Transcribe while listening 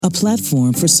a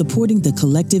platform for supporting the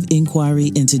collective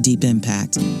inquiry into deep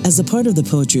impact. As a part of the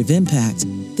Poetry of Impact,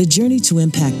 the Journey to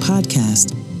Impact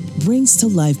podcast brings to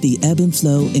life the ebb and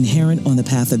flow inherent on the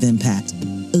path of impact,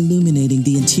 illuminating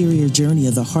the interior journey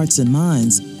of the hearts and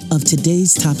minds of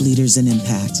today's top leaders in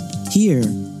impact. Here,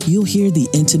 you'll hear the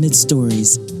intimate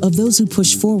stories of those who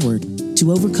push forward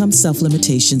to overcome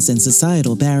self-limitations and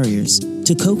societal barriers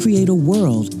to co-create a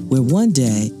world where one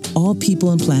day all people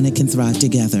and planet can thrive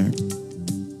together.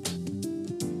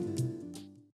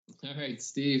 All right,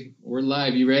 Steve, we're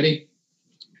live. You ready?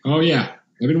 Oh, yeah.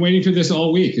 I've been waiting for this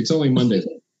all week. It's only Monday.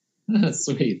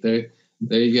 Sweet. There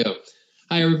you go.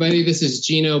 Hi, everybody. This is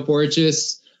Gino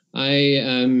Borges. I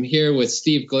am here with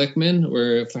Steve Glickman.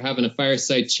 We're having a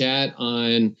fireside chat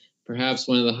on perhaps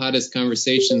one of the hottest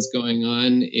conversations going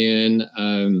on in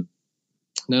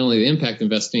not only the impact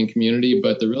investing community,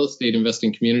 but the real estate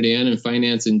investing community and in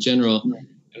finance in general. And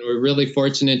we're really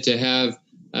fortunate to have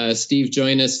Steve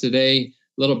join us today.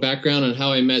 A little background on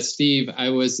how I met Steve. I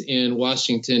was in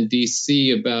Washington,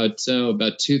 D.C. about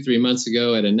 2-3 months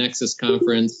ago at a Nexus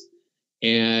conference.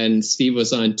 And Steve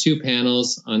was on two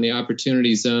panels, on the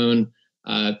Opportunity Zone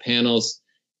panels.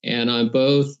 And on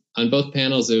both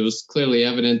panels, it was clearly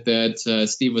evident that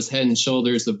Steve was head and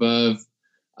shoulders above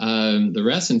the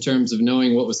rest in terms of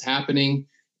knowing what was happening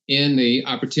in the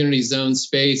Opportunity Zone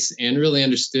space, and really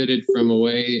understood it from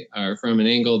an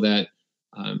angle that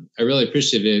I really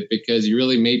appreciated it, because you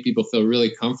really made people feel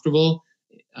really comfortable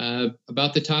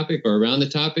about the topic or around the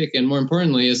topic. And more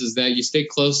importantly is that you stay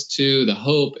close to the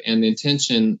hope and the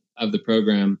intention of the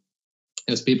program.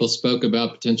 As people spoke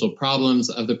about potential problems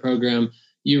of the program,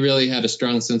 you really had a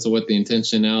strong sense of what the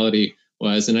intentionality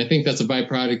was. And I think that's a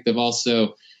byproduct of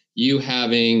also you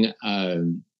having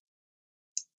been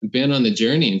on the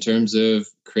journey in terms of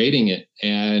creating it.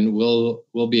 And we'll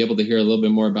be able to hear a little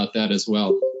bit more about that as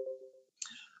well.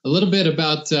 A little bit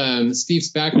about Steve's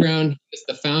background. He's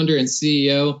the founder and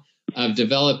CEO of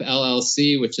Develop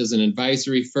LLC, which is an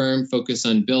advisory firm focused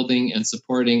on building and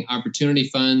supporting opportunity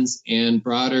funds and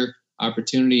broader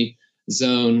Opportunity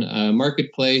Zone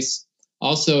marketplace.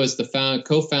 Also is the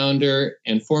co-founder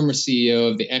and former CEO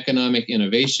of the Economic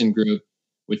Innovation Group,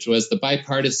 which was the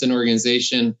bipartisan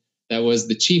organization that was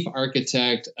the chief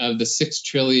architect of the $6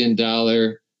 trillion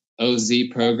OZ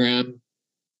program,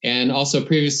 and also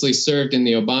previously served in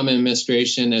the Obama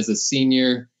administration as a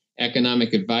senior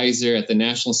economic advisor at the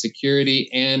National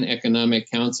Security and Economic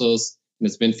Councils, and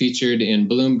has been featured in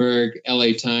Bloomberg,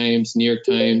 LA Times, New York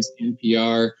Times,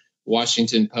 NPR,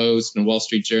 Washington Post, and Wall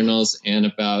Street Journals, and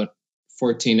about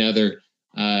 14 other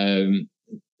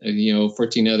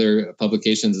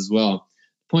publications as well.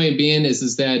 Point being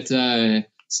is that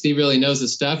Steve really knows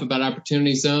his stuff about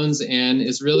opportunity zones and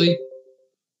is really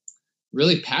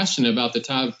passionate about the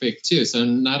topic too. So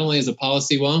not only is a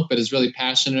policy wonk, but is really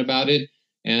passionate about it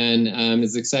and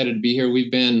is excited to be here.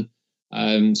 We've been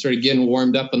sort of getting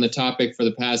warmed up on the topic for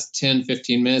the past 10,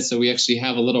 15 minutes. So we actually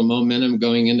have a little momentum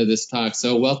going into this talk.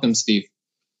 So welcome, Steve.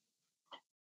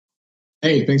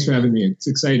 Hey, thanks for having me. It's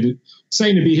exciting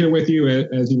to be here with you.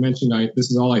 As you mentioned, this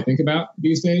is all I think about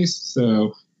these days.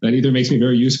 So that either makes me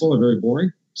very useful or very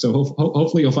boring. So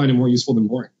hopefully you'll find it more useful than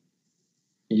boring.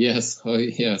 Yes. Oh,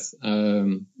 yes.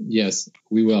 Yes,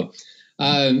 we will.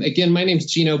 Again, my name is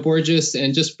Gino Borges,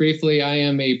 and just briefly, I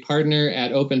am a partner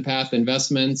at Open Path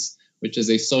Investments, which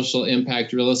is a social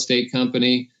impact real estate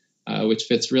company, which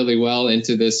fits really well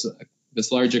into this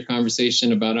larger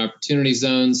conversation about opportunity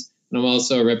zones. And I'm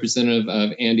also a representative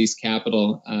of Andes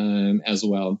Capital as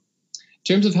well. In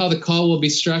terms of how the call will be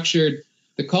structured,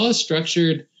 the call is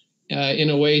structured in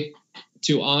a way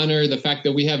to honor the fact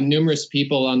that we have numerous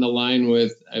people on the line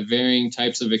with varying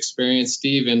types of experience,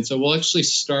 Steve. And so we'll actually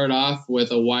start off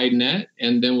with a wide net,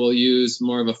 and then we'll use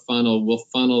more of a funnel. We'll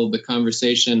funnel the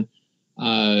conversation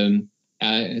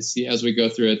as we go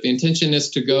through it. The intention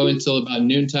is to go until about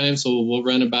noontime, so we'll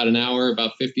run about an hour,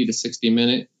 about 50 to 60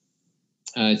 minute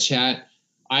chat.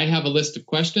 I have a list of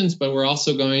questions, but we're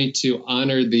also going to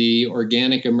honor the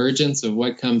organic emergence of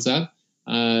what comes up.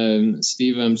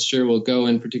 Steve, I'm sure will go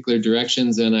in particular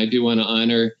directions, and I do want to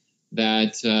honor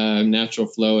that natural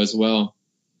flow as well.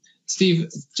 Steve,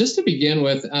 just to begin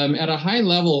with, at a high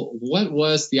level, what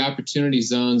was the Opportunity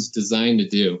Zones designed to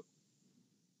do?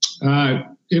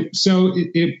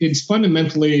 It's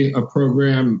fundamentally a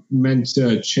program meant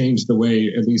to change the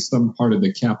way at least some part of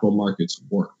the capital markets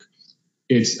work.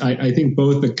 I think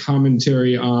both the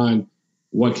commentary on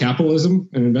what capitalism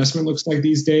and investment looks like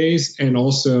these days, and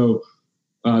also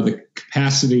the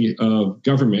capacity of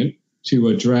government to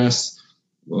address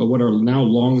what are now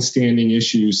long-standing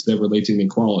issues that relate to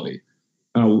inequality.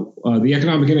 the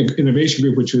Economic Innovation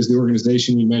Group, which was the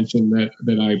organization you mentioned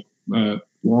that I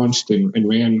launched and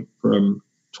ran from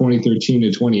 2013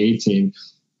 to 2018,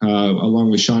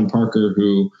 along with Sean Parker,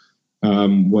 who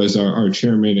was our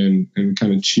chairman and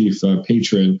kind of chief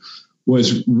patron,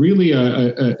 was really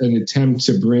an attempt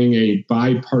to bring a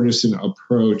bipartisan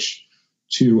approach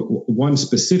to one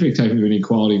specific type of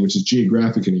inequality, which is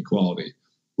geographic inequality,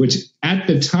 which at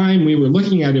the time we were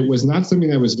looking at, it was not something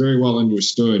that was very well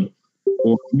understood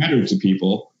or mattered to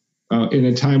people in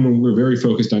a time when we were very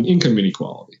focused on income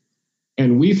inequality.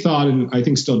 And we thought, and I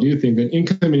think still do think, that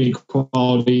income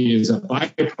inequality is a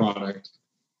byproduct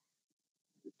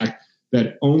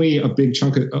that only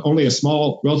a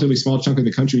small, relatively small chunk of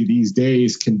the country these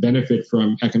days can benefit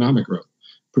from economic growth,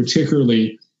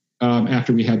 particularly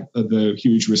after we had the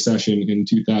huge recession in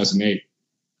 2008.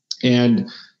 And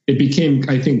it became,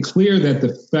 I think, clear that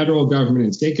the federal government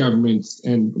and state governments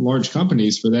and large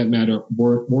companies, for that matter,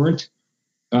 weren't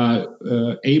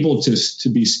able to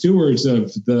be stewards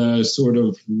of the sort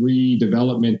of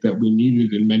redevelopment that we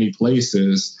needed in many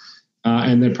places,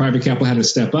 and that private capital had to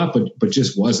step up, but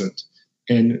just wasn't.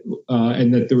 And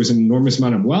that there was an enormous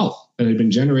amount of wealth that had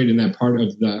been generated in that part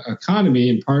of the economy,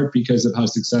 in part because of how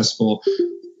successful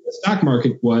the stock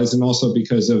market was, and also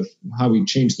because of how we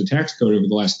changed the tax code over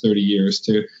the last 30 years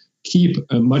to keep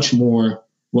much more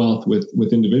wealth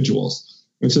with individuals.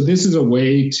 And so this is a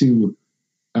way to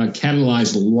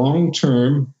catalyze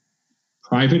long-term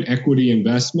private equity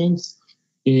investments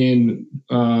in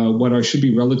what should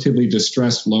be relatively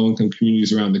distressed low-income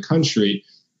communities around the country,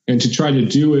 and to try to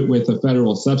do it with a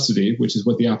federal subsidy, which is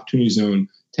what the Opportunity Zone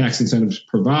tax incentives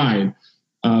provide,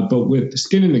 but with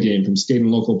skin in the game from state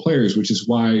and local players, which is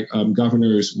why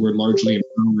governors were largely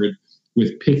empowered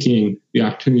with picking the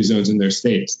Opportunity Zones in their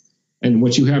states. And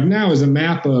what you have now is a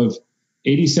map of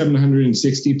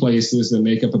 8,760 places that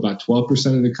make up about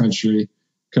 12% of the country,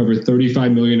 cover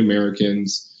 35 million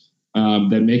Americans,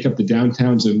 that make up the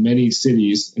downtowns of many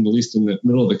cities, at least in the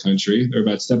middle of the country. They're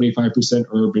about 75%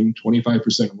 urban,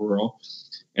 25% rural,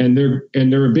 and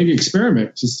they're a big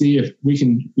experiment to see if we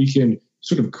can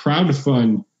sort of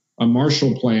crowdfund a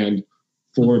Marshall Plan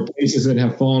for places that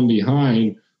have fallen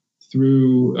behind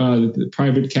through the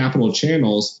private capital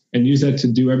channels, and use that to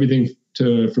do everything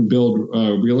from build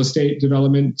real estate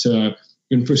development to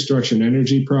infrastructure and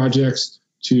energy projects,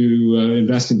 to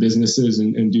invest in businesses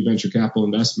and do venture capital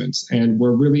investments. And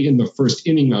we're really in the first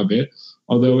inning of it,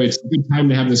 although it's a good time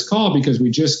to have this call because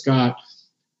we just got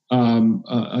a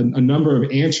number of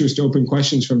answers to open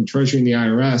questions from Treasury and the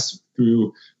IRS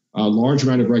through a large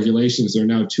amount of regulations. There are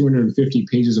now 250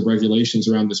 pages of regulations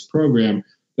around this program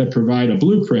that provide a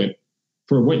blueprint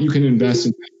for what you can invest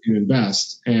in and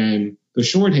invest. And the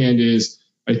shorthand is,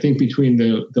 I think, between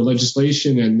the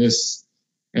legislation and this,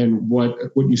 and what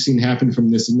you've seen happen from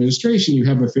this administration, you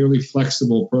have a fairly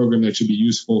flexible program that should be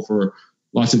useful for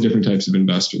lots of different types of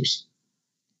investors.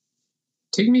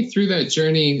 Take me through that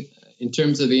journey in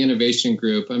terms of the innovation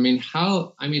group.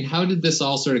 How did this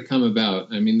all sort of come about?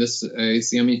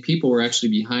 People were actually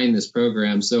behind this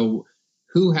program. So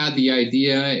who had the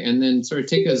idea? And then sort of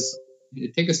take us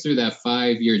through that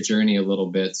 5-year journey a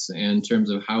little bit in terms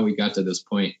of how we got to this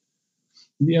point.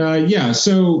 Yeah.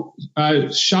 So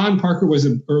Sean Parker was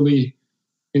an early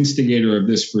instigator of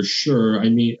this for sure. I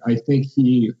mean, I think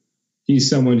he's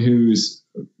someone who's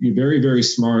very, very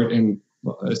smart and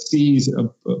sees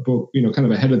kind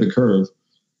of ahead of the curve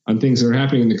on things that are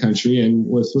happening in the country, and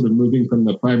was sort of moving from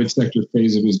the private sector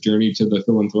phase of his journey to the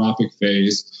philanthropic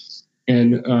phase.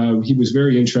 And he was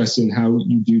very interested in how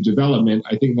you do development,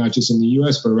 I think not just in the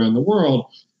US, but around the world,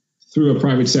 through a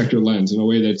private sector lens in a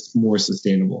way that's more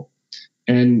sustainable.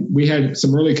 And we had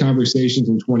some early conversations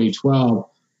in 2012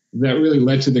 that really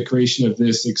led to the creation of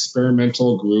this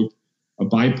experimental group, a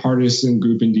bipartisan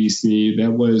group in DC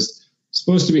that was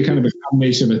supposed to be kind of a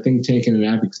combination of a think tank and an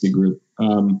advocacy group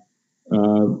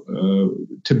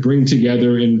to bring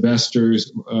together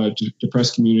investors,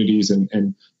 depressed communities,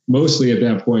 and mostly at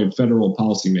that point, federal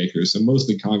policymakers, and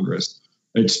mostly Congress.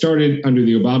 It started under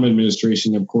the Obama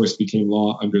administration, of course, became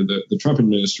law under the Trump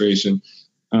administration.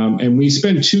 And we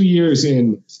spent 2 years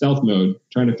in stealth mode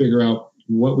trying to figure out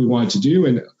what we wanted to do,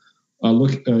 and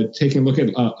taking a look at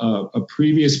a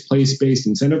previous place-based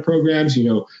incentive programs.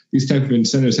 These type of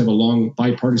incentives have a long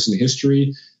bipartisan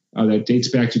history that dates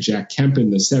back to Jack Kemp in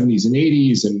the 70s and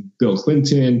 80s and Bill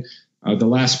Clinton. The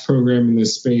last program in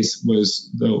this space was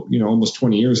almost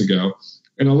 20 years ago.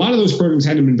 And a lot of those programs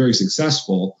hadn't been very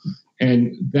successful.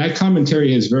 And that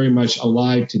commentary is very much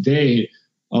alive today,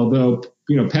 although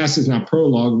past is not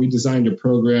prologue. We designed a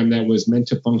program that was meant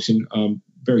to function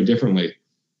very differently,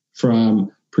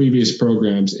 from previous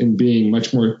programs in being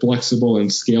much more flexible and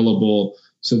scalable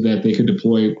so that they could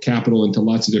deploy capital into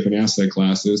lots of different asset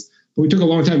classes. But we took a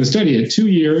long time to study it, 2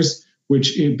 years,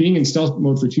 which being in stealth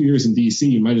mode for 2 years in DC,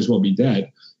 you might as well be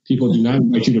dead. People do not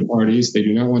invite you to parties. They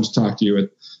do not want to talk to you at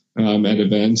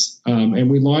events. And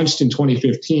we launched in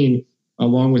 2015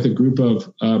 along with a group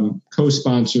of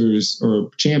co-sponsors or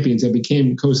champions that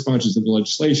became co-sponsors of the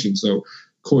legislation. So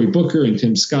Cory Booker and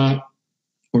Tim Scott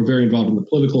were very involved in the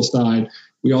political side.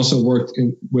 We also worked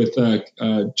with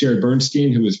Jared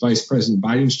Bernstein, who was Vice President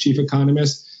Biden's chief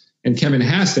economist, and Kevin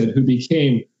Hassett, who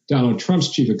became Donald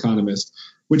Trump's chief economist,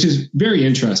 which is very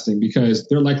interesting because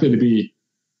they're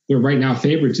right now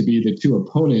favored to be the two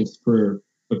opponents for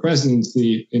the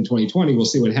presidency in 2020. We'll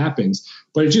see what happens.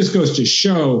 But it just goes to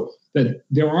show that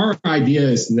there are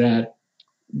ideas that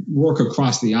work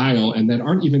across the aisle and that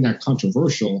aren't even that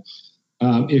controversial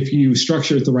if you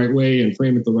structure it the right way and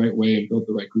frame it the right way and build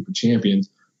the right group of champions.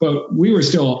 But we were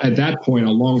still, at that point,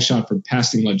 a long shot for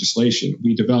passing legislation.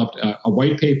 We developed a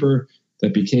white paper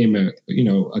that became a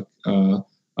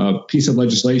piece of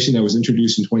legislation that was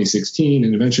introduced in 2016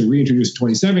 and eventually reintroduced in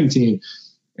 2017.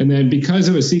 And then because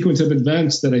of a sequence of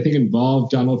events that I think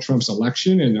involved Donald Trump's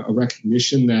election and a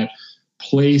recognition that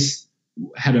place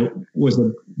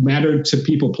mattered to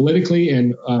people politically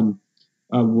and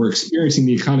were experiencing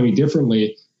the economy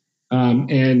differently.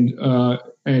 And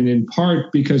in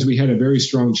part because we had a very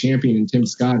strong champion in Tim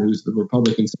Scott, who's the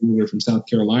Republican senator from South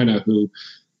Carolina, who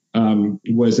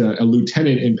was a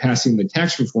lieutenant in passing the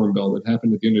tax reform bill that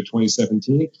happened at the end of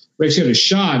 2017. We actually had a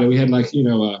shot, and we had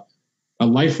a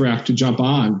life raft to jump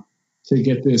on to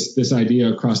get this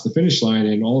idea across the finish line.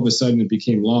 And all of a sudden it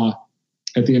became law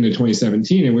at the end of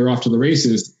 2017. And we were off to the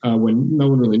races when no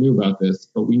one really knew about this,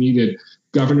 but we needed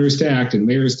governors to act and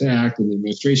mayors to act and the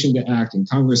administration to act and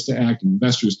Congress to act and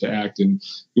investors to act. And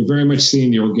you're very much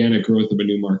seeing the organic growth of a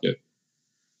new market.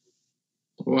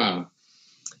 Wow.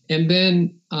 And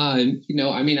then,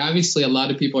 obviously a lot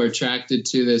of people are attracted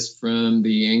to this from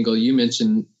the angle you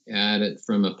mentioned at it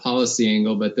from a policy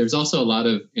angle, but there's also a lot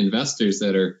of investors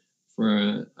that are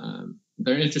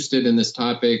they're interested in this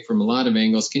topic from a lot of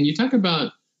angles. Can you talk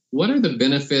about what are the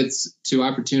benefits to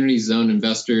Opportunity Zone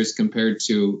investors compared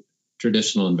to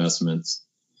traditional investments?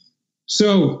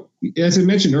 So, as I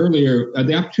mentioned earlier,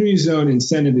 the Opportunity Zone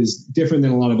incentive is different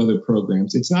than a lot of other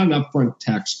programs. It's not an upfront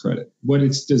tax credit. What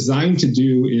it's designed to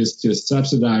do is to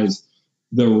subsidize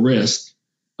the risk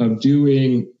of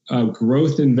doing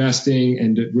growth investing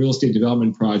and real estate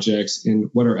development projects in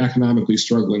what are economically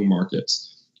struggling markets.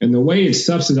 And the way it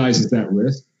subsidizes that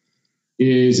risk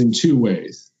is in two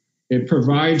ways. It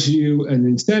provides you an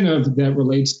incentive that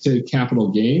relates to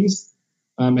capital gains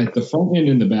at the front end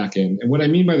and the back end. And what I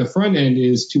mean by the front end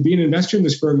is to be an investor in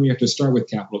this program, you have to start with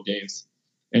capital gains.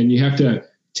 And you have to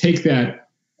take that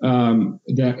kind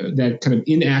of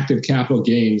inactive capital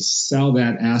gains, sell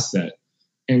that asset,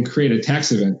 and create a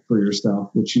tax event for yourself,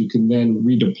 which you can then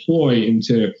redeploy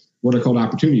into what are called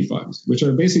opportunity funds, which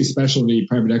are basically specialty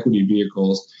private equity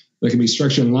vehicles that can be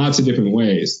structured in lots of different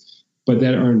ways, but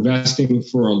that are investing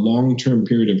for a long-term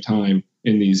period of time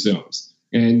in these zones.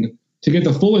 And to get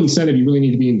the full incentive, you really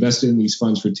need to be invested in these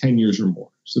funds for 10 years or more.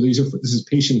 So this is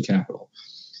patient capital.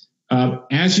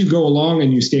 As you go along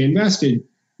and you stay invested,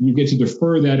 you get to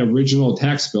defer that original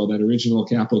tax bill, that original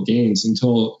capital gains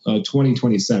until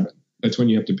 2027. That's when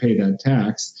you have to pay that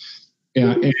tax.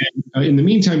 And in the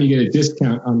meantime, you get a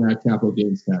discount on that capital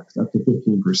gains tax, up to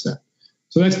 15%.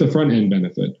 So that's the front end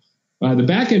benefit. The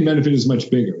back end benefit is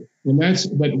much bigger. And that's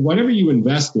that whatever you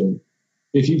invest in,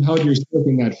 if you've held your stake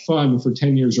in that fund for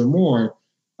 10 years or more,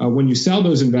 when you sell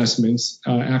those investments,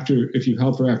 if you've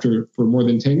held for more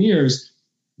than 10 years,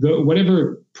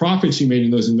 whatever profits you made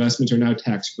in those investments are now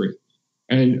tax-free.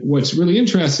 And what's really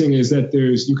interesting is that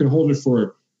you can hold it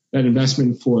for that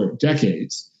investment for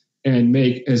decades and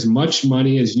make as much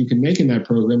money as you can make in that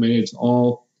program, and it's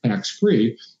all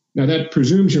tax-free. Now, that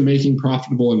presumes you're making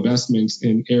profitable investments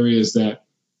in areas that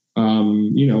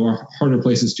are harder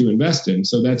places to invest in.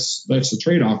 So that's the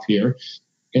trade-off here.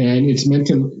 And it's meant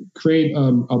to create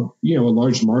a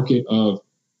large market of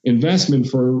investment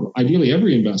for ideally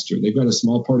every investor. They've got a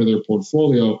small part of their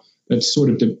portfolio that's sort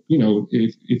of,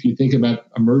 if you think about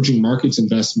emerging markets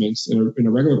investments in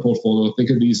a regular portfolio, think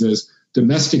of these as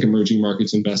domestic emerging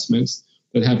markets investments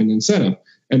that have an incentive.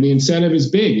 And the incentive is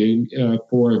big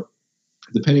for,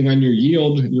 depending on your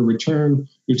yield, your return,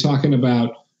 you're talking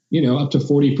about, up to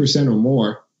 40% or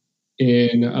more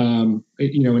in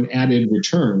added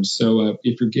returns. So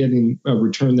if you're getting a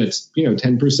return that's,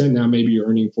 10%, now maybe you're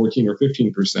earning 14 or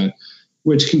 15%,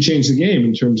 which can change the game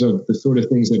in terms of the sort of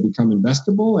things that become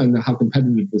investable and how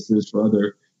competitive this is for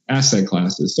other asset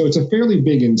classes. So it's a fairly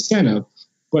big incentive,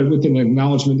 but with an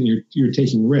acknowledgement that you're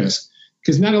taking risk.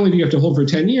 Because not only do you have to hold for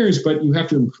 10 years, but you have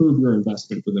to improve your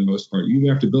investment for the most part. You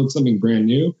either have to build something brand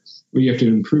new, or you have to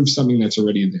improve something that's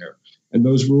already there. And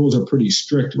those rules are pretty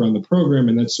strict around the program,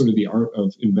 and that's sort of the art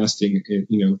of investing,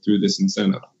 through this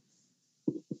incentive.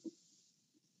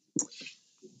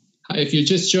 Hi, if you're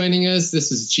just joining us,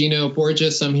 this is Gino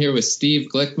Borges. I'm here with Steve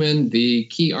Glickman, the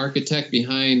key architect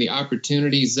behind the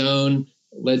Opportunity Zone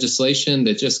legislation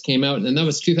that just came out. And that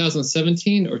was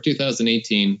 2017 or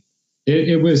 2018?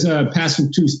 It was passed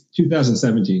in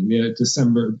 2017,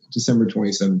 December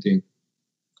 2017.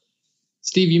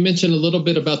 Steve, you mentioned a little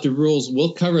bit about the rules.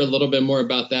 We'll cover a little bit more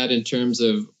about that in terms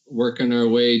of working our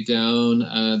way down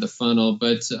the funnel.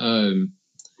 But,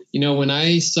 when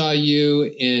I saw you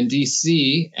in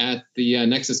DC at the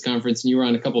Nexus conference, and you were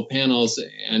on a couple panels,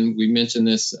 and we mentioned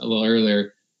this a little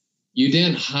earlier, you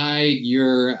didn't hide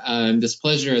your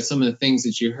displeasure at some of the things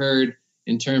that you heard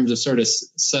in terms of sort of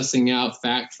sussing out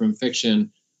fact from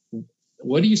fiction.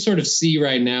 What do you sort of see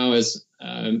right now as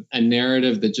a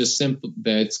narrative that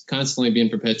that's constantly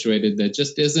being perpetuated that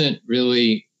just isn't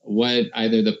really what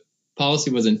either the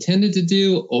policy was intended to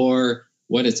do or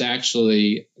what it's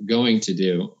actually going to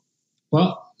do?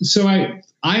 Well, so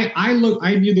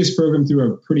I view this program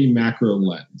through a pretty macro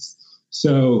lens.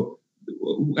 So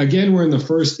again, we're in the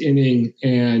first inning,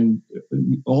 and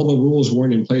all the rules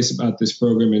weren't in place about this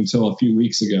program until a few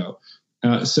weeks ago.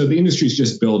 So the industry is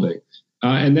just building.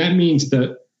 And that means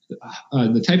that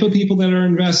the type of people that are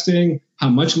investing, how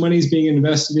much money is being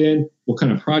invested in, what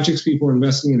kind of projects people are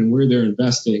investing in, and where they're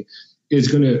investing is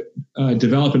going to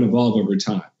develop and evolve over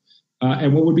time.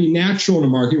 And what would be natural in a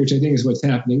market, which I think is what's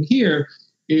happening here,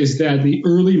 is that the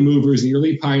early movers, the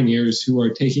early pioneers who are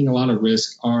taking a lot of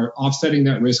risk are offsetting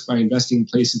that risk by investing in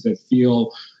places that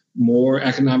feel more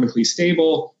economically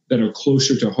stable, that are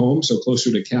closer to home, so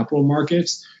closer to capital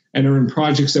markets, and are in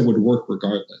projects that would work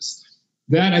regardless.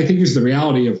 That, I think, is the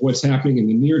reality of what's happening in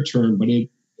the near term.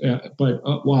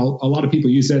 But while a lot of people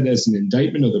use that as an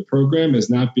indictment of the program as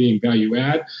not being value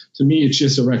add, to me, it's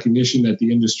just a recognition that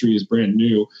the industry is brand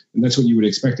new, and that's what you would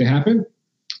expect to happen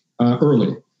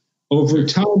early. Over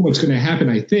time, what's going to happen,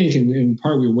 I think, and in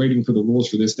part we're waiting for the rules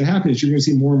for this to happen, is you're going to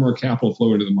see more and more capital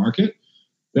flow into the market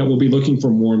that will be looking for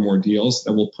more and more deals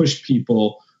that will push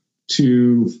people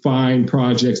to find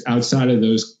projects outside of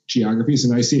those geographies.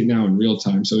 And I see it now in real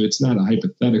time. So it's not a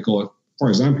hypothetical, as far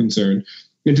as I'm concerned,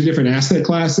 into different asset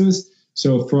classes.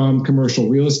 So from commercial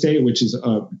real estate, which is,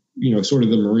 sort of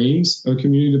the Marines of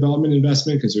community development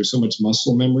investment, because there's so much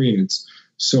muscle memory and it's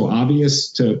so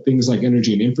obvious, to things like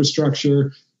energy and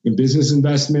infrastructure and business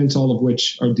investments, all of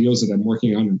which are deals that I'm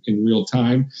working on in real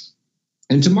time,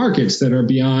 and to markets that are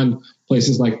beyond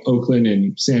places like Oakland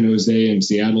and San Jose and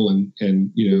Seattle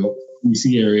and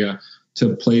DC area,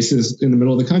 to places in the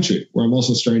middle of the country where I'm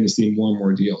also starting to see more and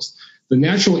more deals. The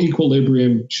natural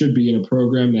equilibrium should be in a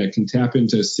program that can tap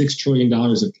into $6 trillion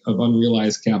of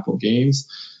unrealized capital gains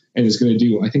and is going to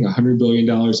do, I think, $100 billion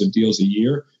of deals a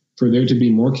year, for there to be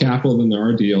more capital than there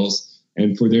are deals,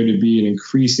 and for there to be an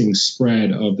increasing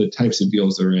spread of the types of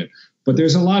deals they're in. But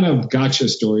there's a lot of gotcha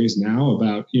stories now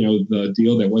about, the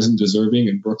deal that wasn't deserving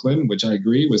in Brooklyn, which I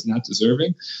agree was not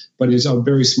deserving, but is a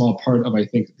very small part of, I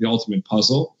think, the ultimate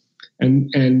puzzle.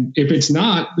 And if it's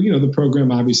not, the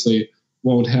program obviously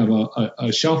won't have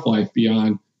a shelf life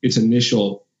beyond its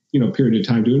initial, period of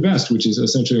time to invest, which is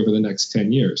essentially over the next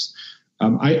 10 years.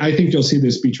 I think you'll see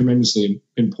this be tremendously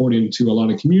important to a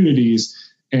lot of communities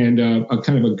and a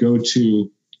kind of a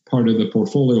go-to part of the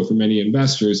portfolio for many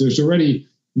investors. There's already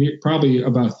probably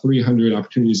about 300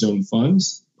 Opportunity Zone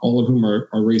funds, all of whom are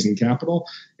raising capital.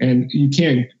 And you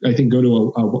can't, I think, go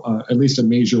to at least a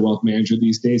major wealth manager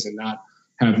these days and not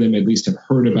have them at least have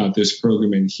heard about this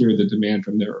program and hear the demand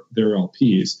from their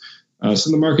LPs. So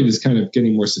the market is kind of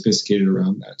getting more sophisticated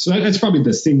around that. So that's probably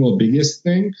the single biggest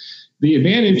thing. The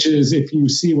advantage is, if you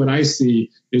see what I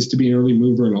see, is to be an early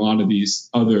mover in a lot of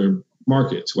these other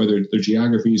markets, whether they're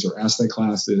geographies or asset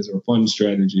classes or fund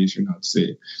strategies you're not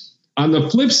seeing. On the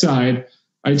flip side,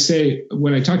 I'd say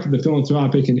when I talk to the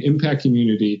philanthropic and impact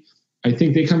community, I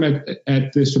think they come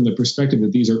at this from the perspective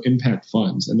that these are impact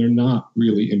funds, and they're not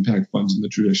really impact funds in the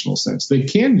traditional sense. They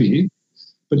can be,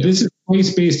 but This is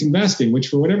place-based investing, which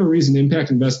for whatever reason,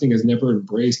 impact investing has never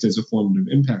embraced as a form of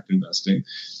impact investing.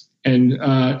 And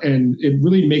it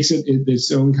really makes it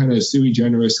its own kind of sui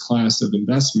generis class of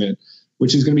investment,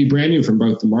 which is going to be brand new from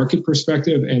both the market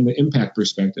perspective and the impact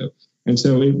perspective. And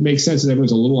so it makes sense that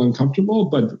everyone's a little uncomfortable,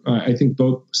 but I think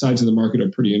both sides of the market are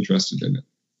pretty interested in it.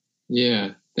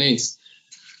 Yeah, thanks.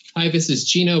 Hi, this is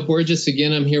Gino Borges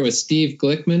again. I'm here with Steve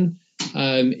Glickman.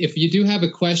 If you do have a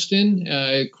question,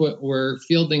 we're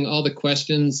fielding all the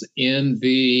questions in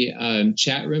the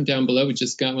chat room down below. We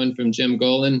just got one from Jim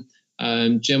Golan.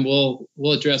 Jim, we'll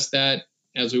address that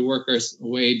as we work our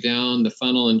way down the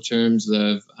funnel in terms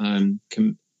of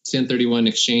 1031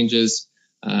 exchanges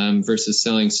versus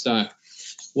selling stock.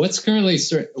 What's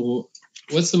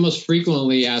the most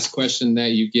frequently asked question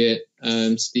that you get,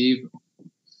 Steve?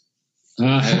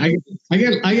 I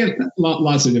get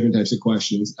lots of different types of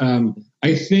questions.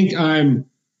 I think I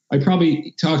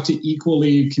probably talk to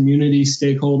equally community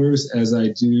stakeholders as I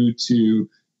do to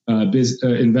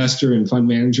investor and fund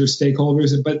manager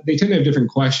stakeholders, but they tend to have different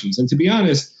questions. And to be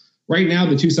honest, right now,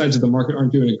 the two sides of the market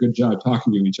aren't doing a good job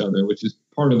talking to each other, which is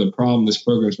part of the problem this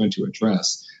program is meant to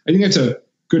address. I think that's a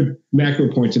good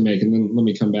macro point to make, and then let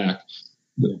me come back.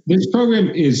 This program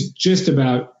is just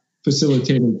about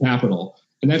facilitating capital,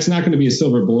 and that's not going to be a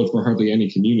silver bullet for hardly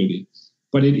any community.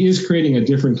 But it is creating a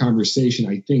different conversation,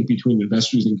 I think, between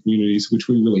investors and communities, which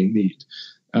we really need.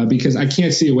 Because I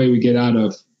can't see a way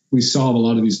we solve a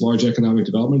lot of these large economic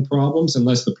development problems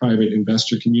unless the private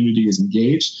investor community is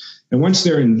engaged. And once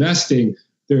they're investing,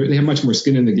 they have much more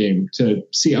skin in the game to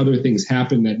see other things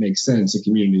happen that make sense in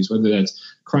communities, whether that's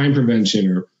crime prevention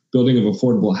or building of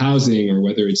affordable housing, or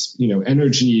whether it's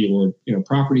energy or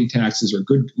property taxes or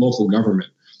good local government.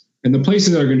 And the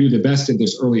places that are going to do the best at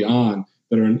this early on,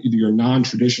 that are in your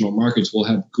non-traditional markets, will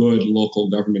have good local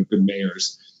government, good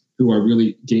mayors who are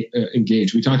really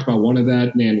engaged. We talked about one of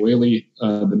that, Nan Whaley,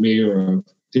 the mayor of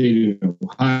Dayton,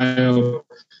 Ohio.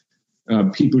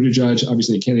 Pete Buttigieg,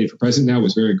 obviously a candidate for president now,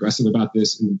 was very aggressive about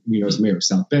this. And, as the mayor of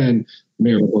South Bend, the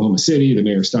mayor of Oklahoma City, the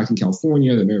mayor of Stockton,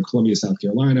 California, the mayor of Columbia, South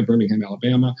Carolina, Birmingham,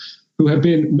 Alabama, who have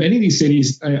been many of these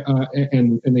cities,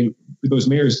 and those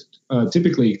mayors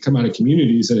typically come out of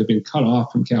communities that have been cut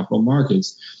off from capital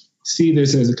markets, see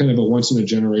this as a kind of a once in a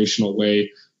generational way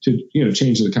to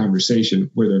change the conversation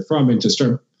where they're from and to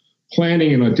start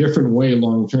planning in a different way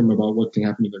long term about what can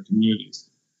happen to their communities.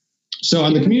 So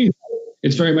on the community side,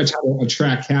 it's very much how to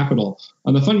attract capital.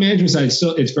 On the fund management side, it's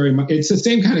the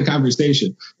same kind of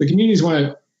conversation. The communities want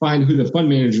to find who the fund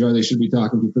managers are they should be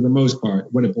talking to for the most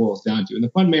part, what it boils down to. And the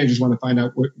fund managers want to find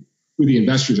out who the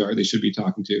investors are they should be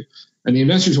talking to. And the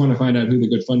investors want to find out who the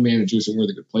good fund managers and where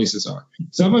the good places are.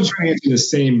 So I'm going to try to answer the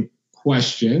same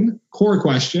core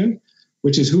question,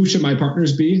 which is who should my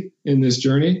partners be in this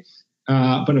journey?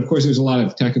 But of course, there's a lot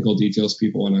of technical details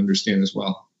people want to understand as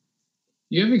well.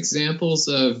 You have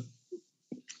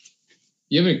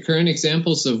current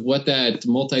examples of what that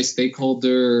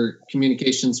multi-stakeholder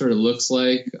communication sort of looks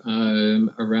like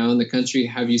around the country?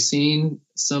 Have you seen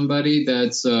somebody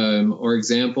that's or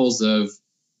examples of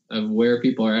where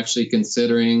people are actually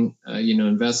considering,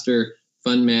 investor,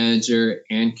 fund manager,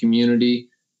 and community?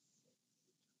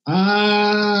 There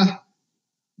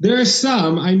are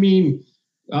some. I mean,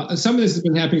 some of this has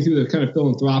been happening through the kind of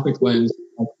philanthropic lens,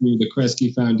 through the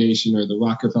Kresge Foundation or the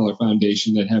Rockefeller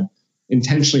Foundation, that have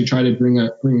intentionally tried to bring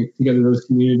together those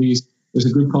communities. There's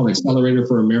a group called Accelerator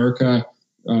for America,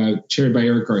 chaired by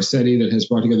Eric Garcetti, that has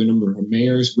brought together a number of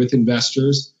mayors with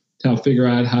investors to help figure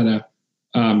out how to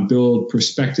build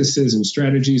prospectuses and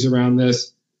strategies around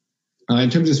this. In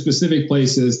terms of specific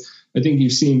places, I think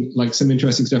you've seen like some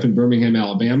interesting stuff in Birmingham,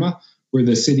 Alabama, where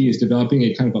the city is developing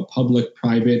a kind of a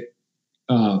public-private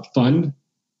fund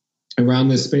around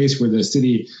this space, where the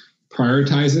city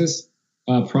prioritizes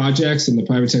projects and the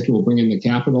private sector will bring in the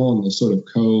capital and they'll sort of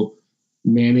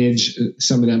co-manage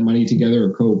some of that money together,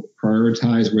 or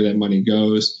co-prioritize where that money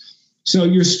goes. So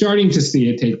you're starting to see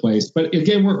it take place. But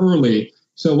again, we're early.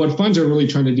 So what funds are really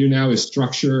trying to do now is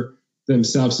structure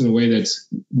themselves in a way that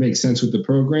makes sense with the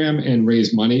program and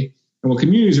raise money. And what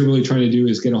communities are really trying to do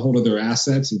is get a hold of their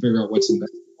assets and figure out what's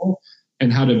investable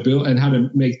and how to build and how to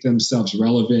make themselves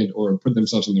relevant or put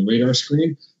themselves on the radar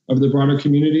screen of the broader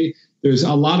community. There's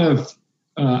a lot of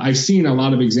I've seen a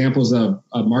lot of examples of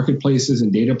marketplaces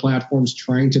and data platforms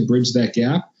trying to bridge that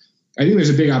gap. I think there's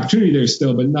a big opportunity there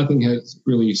still, but nothing has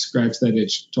really scratched that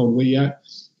itch totally yet.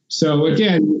 So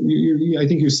again, I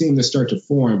think you're seeing this start to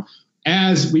form.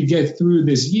 As we get through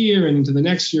this year and into the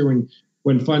next year,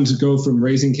 when funds go from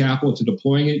raising capital to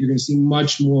deploying it, you're going to see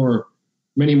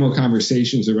many more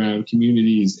conversations around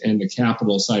communities and the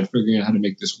capital side, figuring out how to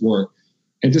make this work.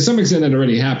 And to some extent, that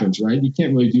already happens, right? You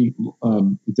can't really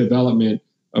do development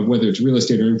of whether it's real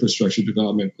estate or infrastructure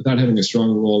development without having a strong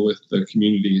role with the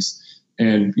communities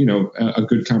and, a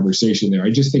good conversation there. I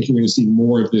just think you're going to see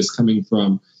more of this coming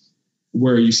from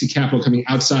where you see capital coming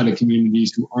outside of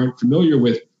communities who aren't familiar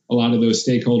with a lot of those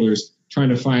stakeholders, trying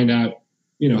to find out,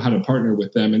 how to partner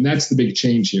with them. And that's the big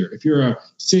change here. If you're a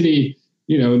city,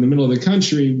 in the middle of the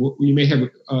country, you may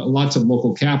have lots of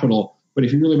local capital, But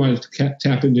if you really want to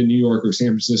tap into New York or San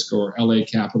Francisco or LA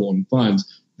capital and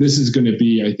funds, this is going to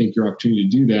be, I think, your opportunity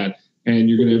to do that. And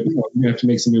you're going to have to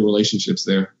make some new relationships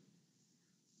there.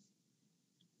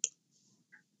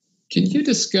 Can you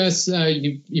discuss,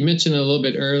 you mentioned a little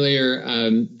bit earlier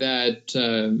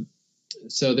that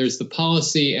so there's the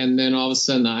policy, and then all of a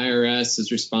sudden the IRS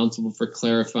is responsible for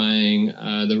clarifying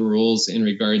the rules in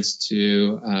regards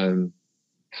to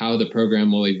how the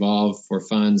program will evolve for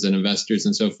funds and investors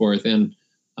and so forth. And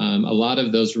a lot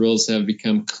of those rules have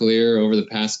become clear over the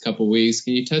past couple of weeks.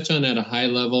 Can you touch on at a high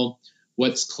level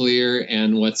what's clear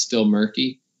and what's still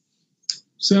murky?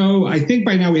 So I think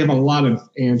by now we have a lot of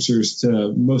answers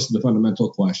to most of the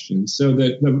fundamental questions. So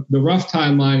the rough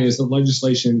timeline is the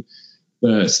legislation,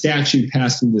 the statute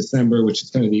passed in December, which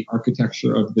is kind of the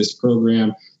architecture of this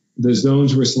program. The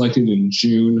zones were selected in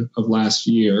June of last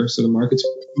year. So the market's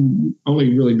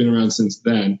only really been around since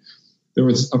then. There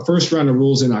was a first round of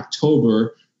rules in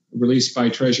October released by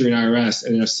Treasury and IRS,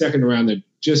 and a second round that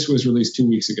just was released 2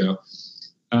 weeks ago.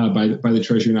 By the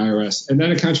Treasury and IRS. And that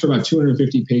accounts for about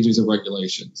 250 pages of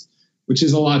regulations, which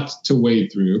is a lot to wade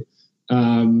through.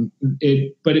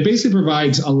 But it basically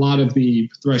provides a lot of the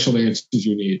threshold answers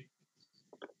you need.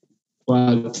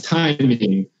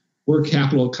 Timing, where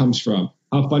capital comes from,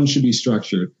 how funds should be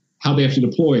structured, how they have to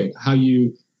deploy it, how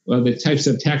the types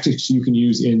of tactics you can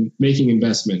use in making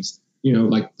investments,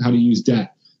 like how to use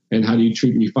debt and how do you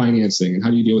treat refinancing and how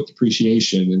do you deal with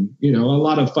depreciation and, a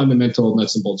lot of fundamental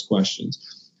nuts and bolts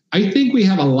questions. I think we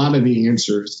have a lot of the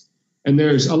answers, and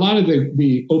there's a lot of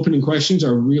the opening questions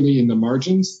are really in the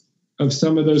margins of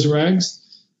some of those regs.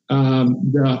 I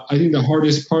think the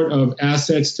hardest part of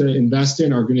assets to invest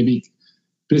in are going to be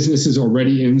businesses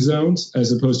already in zones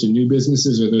as opposed to new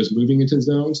businesses or those moving into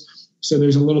zones. So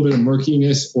there's a little bit of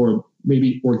murkiness or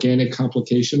maybe organic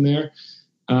complication there.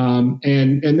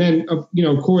 And then, of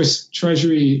course,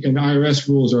 Treasury and IRS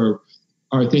rules are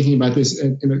thinking about this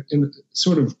in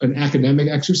sort of an academic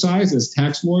exercise as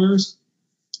tax lawyers.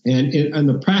 And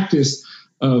the practice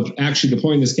of actually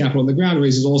deploying this capital on the ground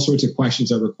raises all sorts of questions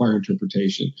that require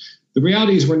interpretation. The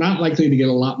reality is we're not likely to get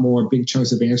a lot more big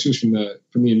chunks of answers from the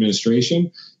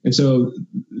administration. And so,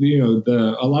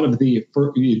 a lot of the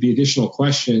additional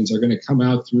questions are going to come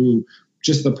out through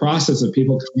just the process of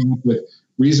people coming up with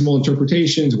reasonable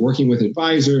interpretations, working with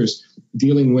advisors,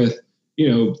 dealing with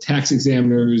tax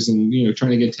examiners and,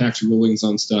 trying to get tax rulings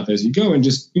on stuff as you go and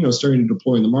just, starting to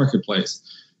deploy in the marketplace.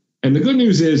 And the good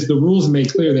news is the rules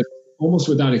make clear that almost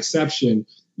without exception,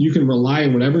 you can rely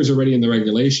on whatever's already in the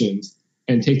regulations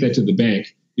and take that to the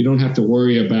bank. You don't have to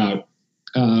worry about,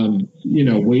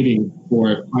 waiting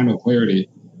for final clarity.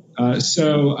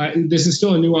 So this is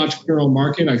still a new entrepreneurial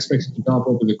market. I expect it to develop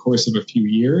over the course of a few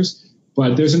years.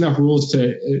 But there's enough rules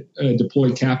to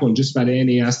deploy capital in just about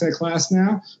any asset class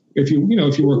now. If you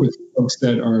work with folks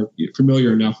that are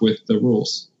familiar enough with the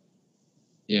rules.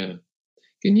 Yeah.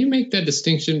 Can you make that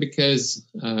distinction? Because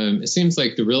it seems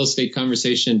like the real estate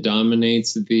conversation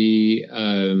dominates the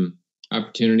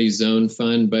Opportunity Zone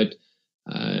Fund, but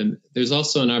there's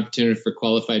also an opportunity for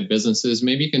qualified businesses.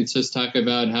 Maybe you can just talk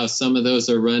about how some of those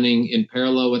are running in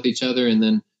parallel with each other, and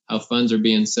then how funds are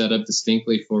being set up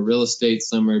distinctly for real estate.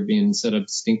 Some are being set up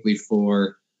distinctly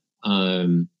for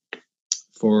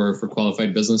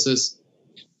qualified businesses.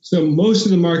 So most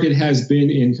of the market has been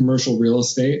in commercial real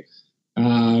estate.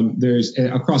 There's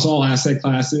across all asset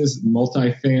classes,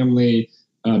 multifamily,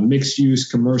 mixed use,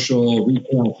 commercial,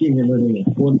 retail, senior living,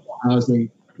 affordable housing,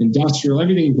 industrial,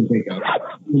 everything you can think of.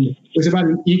 There's about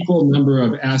an equal number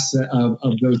of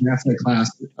those asset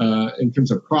classes in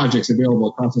terms of projects available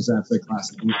across those asset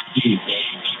classes.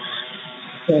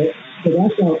 So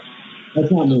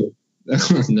that's not new.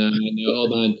 No,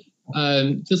 hold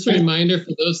on. Just a reminder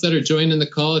for those that are joining the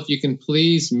call, if you can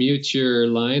please mute your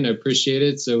line, I appreciate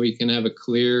it, so we can have a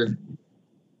clear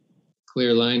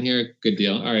line here. Good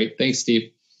deal. All right. Thanks,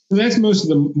 Steve. So that's most of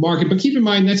the market, but keep in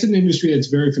mind that's an industry that's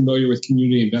very familiar with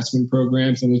community investment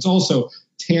programs, and it's also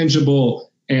tangible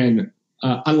and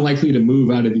unlikely to move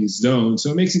out of these zones.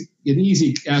 So it makes it an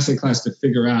easy asset class to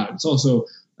figure out. It's also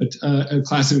a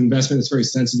class of investment that's very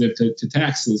sensitive to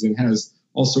taxes and has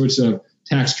all sorts of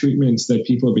tax treatments that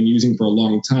people have been using for a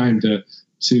long time to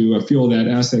fuel that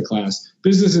asset class.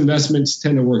 Business investments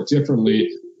tend to work differently,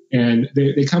 and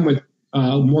they come with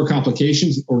more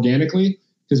complications organically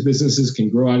because businesses can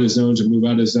grow out of zones and move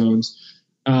out of zones.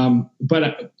 And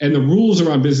the rules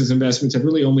around business investments have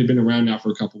really only been around now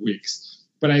for a couple of weeks.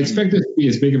 But I expect this to be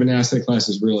as big of an asset class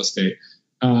as real estate,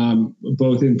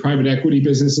 both in private equity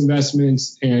business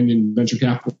investments and in venture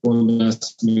capital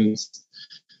investments,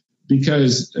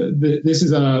 because this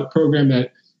is a program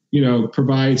that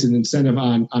provides an incentive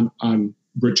on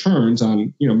returns,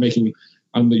 on making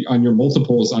on your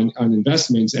multiples on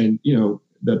investments, and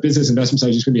the business investment side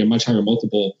is going to be a much higher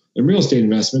multiple than real estate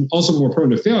investment. Also more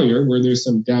prone to failure, where there's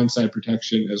some downside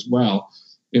protection as well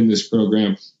in this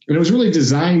program. And it was really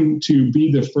designed to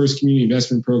be the first community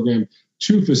investment program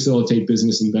to facilitate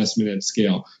business investment at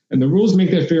scale. And the rules make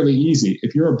that fairly easy.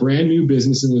 If you're a brand new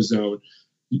business in the zone,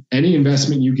 any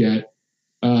investment you get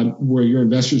where your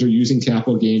investors are using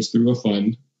capital gains through a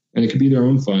fund, and it could be their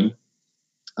own fund,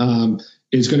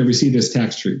 is going to receive this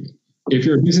tax treatment. If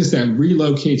you're a business that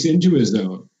relocates into a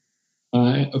zone,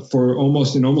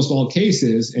 in almost all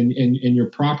cases, and your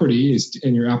property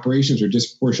and your operations are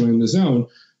disproportionately in the zone,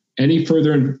 any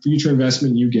further and future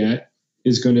investment you get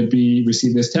is going to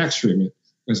receive this tax treatment,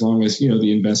 as long as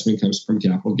the investment comes from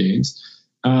capital gains.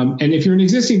 And if you're an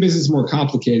existing business, it's more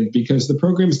complicated because the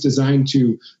program is designed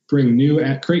to create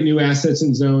new assets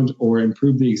in zones or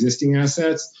improve the existing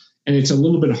assets, and it's a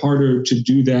little bit harder to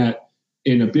do that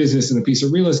in a business and a piece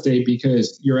of real estate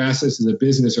because your assets as a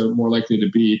business are more likely to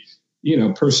be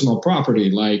personal property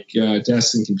like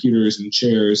desks and computers and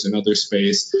chairs and other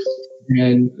space,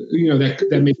 and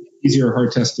that makes it easier or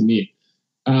hard test to meet.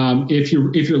 If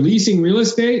you're leasing real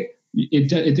estate,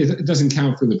 it doesn't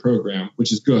count for the program,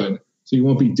 which is good. So you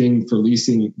won't be dinged for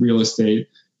leasing real estate.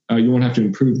 You won't have to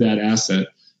improve that asset.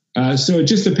 So it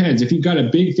just depends. If you've got a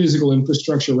big physical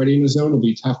infrastructure already in the zone, it'll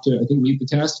be tough to, I think, meet the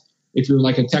test. If you're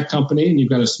like a tech company and you've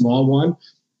got a small one,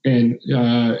 and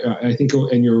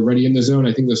you're already in the zone,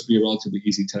 I think this will be a relatively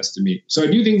easy test to meet. So I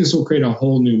do think this will create a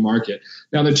whole new market.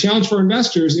 Now, the challenge for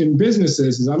investors in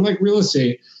businesses is, unlike real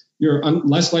estate, you're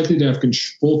less likely to have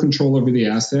full control over the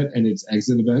asset and its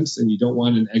exit events, and you don't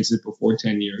want an exit before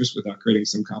 10 years without creating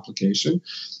some complication.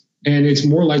 And it's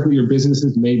more likely your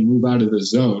businesses may move out of the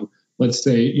zone, let's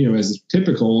say, as is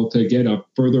typical, to get a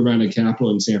further round of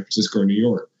capital in San Francisco or New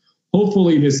York.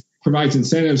 Hopefully, this provides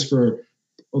incentives for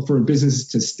businesses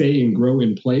to stay and grow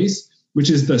in place, which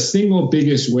is the single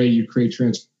biggest way you create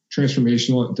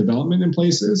transformational development in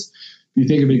places. If you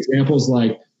think of examples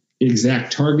like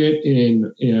ExactTarget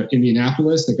in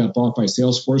Indianapolis that got bought by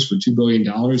Salesforce for $2 billion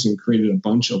and created a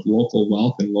bunch of local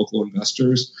wealth and local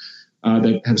investors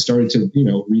that have started to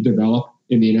redevelop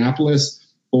Indianapolis.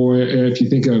 Or if you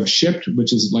think of Shipt,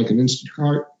 which is like an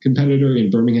Instacart competitor in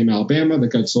Birmingham, Alabama, that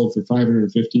got sold for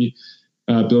 $550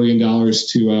 billion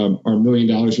to or $1 million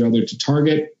rather to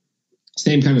Target.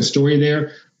 Same kind of story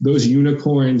there. Those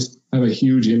unicorns have a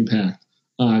huge impact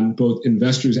on both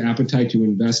investors' appetite to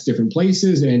invest different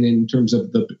places and in terms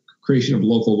of the creation of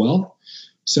local wealth.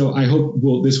 So I hope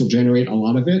this will generate a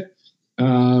lot of it,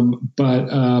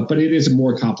 but it is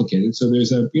more complicated. So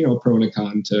there's a pro and a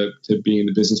con to being in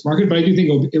the business market. But I do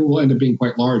think it will end up being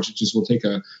quite large. It just will take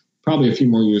probably a few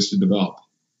more years to develop.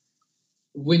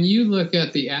 When you look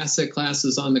at the asset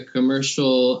classes on the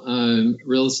commercial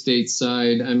real estate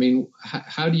side, I mean,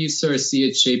 how do you sort of see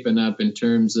it shaping up in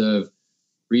terms of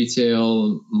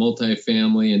retail,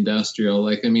 multifamily,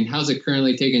 industrial? How's it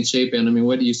currently taking shape? And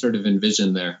what do you sort of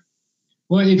envision there?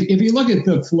 Well, if you look at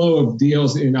the flow of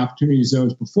deals in opportunity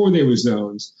zones before they were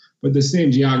zones, but the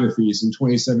same geographies in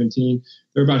 2017,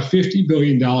 there were about $50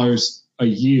 billion a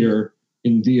year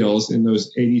in deals in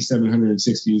those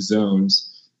 8,760 zones.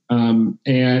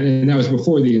 And that was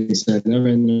before the incentive.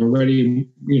 And already,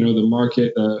 the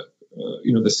market,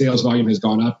 the sales volume has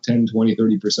gone up 10, 20,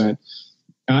 30%.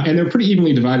 And they're pretty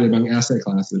evenly divided among asset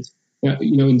classes.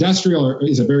 Industrial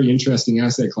is a very interesting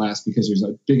asset class because there's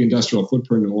a big industrial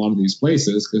footprint in a lot of these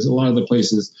places, because a lot of the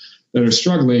places that are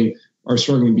struggling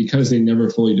because they never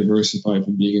fully diversified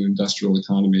from being an industrial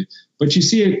economy. But you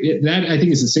see that I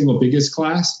think is the single biggest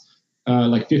class,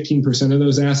 like 15% of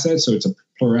those assets. So it's a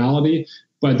plurality.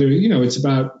 But there,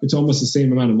 it's almost the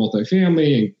same amount of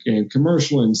multifamily and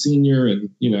commercial and senior and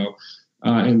retail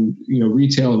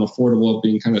and affordable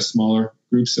being kind of smaller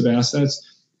groups of assets.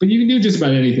 But you can do just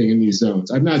about anything in these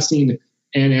zones. I've not seen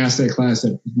an asset class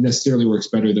that necessarily works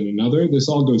better than another. This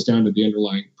all goes down to the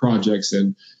underlying projects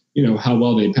and how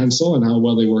well they pencil and how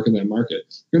well they work in that market.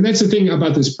 And that's the thing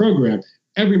about this program.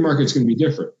 Every market's going to be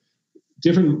different.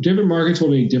 Different markets will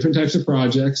need different types of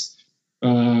projects.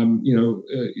 I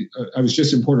was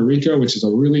just in Puerto Rico, which is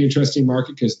a really interesting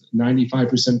market because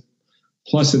 95%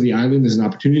 plus of the island is an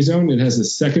opportunity zone. It has the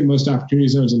second most opportunity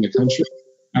zones in the country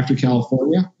after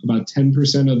California, about 10%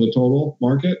 of the total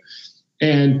market.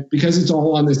 And because it's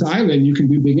all on this island, you can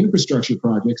do big infrastructure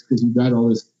projects because you've got all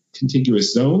this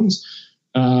contiguous zones.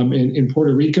 In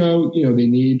Puerto Rico, they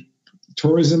need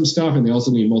tourism stuff and they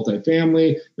also need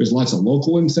multifamily. There's lots of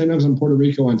local incentives in Puerto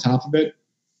Rico on top of it.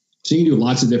 So you can do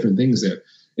lots of different things there.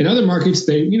 In other markets,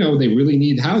 they really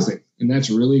need housing And that's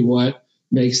really what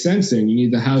makes sense. And you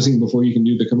need the housing before you can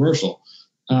do the commercial.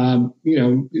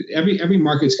 Every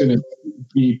market's going to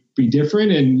be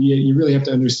different, and you really have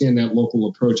to understand that local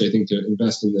approach, I think, to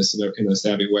invest in this in a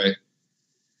savvy way.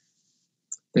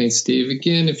 Thanks, Steve.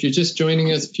 Again, if you're just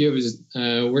joining us,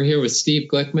 we're here with Steve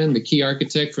Glickman, the key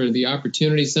architect for the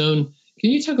Opportunity Zone. Can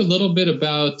you talk a little bit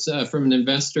about, from an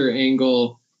investor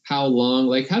angle, how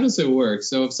does it work?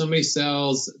 So if somebody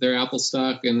sells their Apple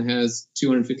stock and has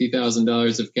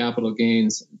 $250,000 of capital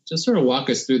gains, just sort of walk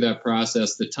us through that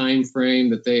process, the time frame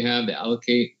that they have to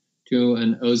allocate to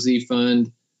an OZ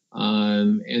fund,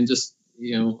 and just,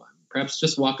 perhaps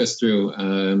just walk us through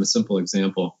a simple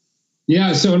example.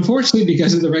 Yeah, so unfortunately,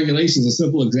 because of the regulations, the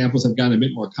simple examples have gotten a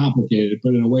bit more complicated,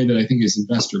 but in a way that I think is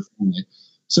investor friendly.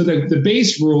 So the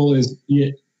base rule is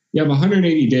you have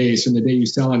 180 days from the day you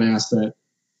sell an asset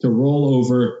to roll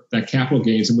over that capital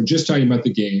gains, and we're just talking about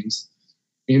the gains,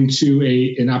 into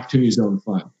an Opportunity Zone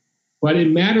fund. But it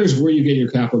matters where you get your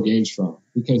capital gains from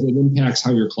because it impacts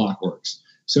how your clock works.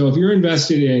 So if you're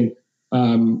invested in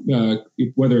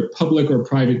whether public or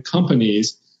private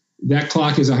companies, that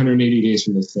clock is 180 days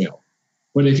from the sale.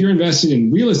 But if you're invested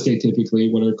in real estate, typically,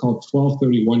 what are called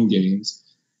 1231 gains,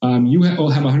 you will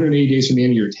have 180 days from the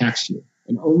end of your tax year,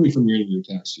 and only from the end of your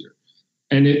tax year.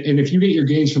 And if you get your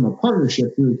gains from a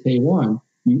partnership through K1,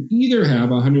 you either have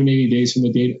 180 days from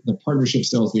the date the partnership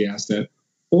sells the asset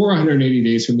or 180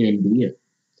 days from the end of the year.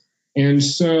 And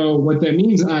so what that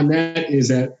means on that is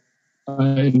that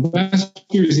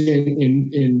investors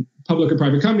in public or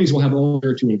private companies will have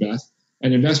longer to invest,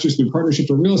 and investors through partnerships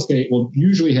or real estate will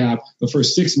usually have the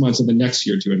first 6 months of the next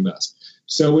year to invest.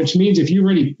 So which means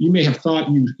you may have thought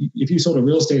if you sold a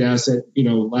real estate asset,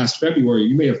 last February,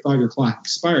 you may have thought your clock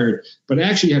expired, but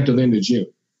actually you have to end in June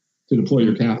to deploy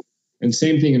your capital. And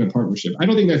same thing in a partnership. I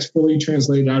don't think that's fully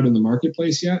translated out in the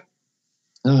marketplace yet.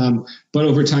 But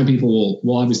over time, people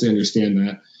will obviously understand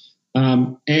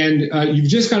that. You've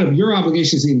just your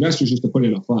obligation as the investors is to put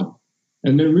in a fund.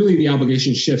 And then really the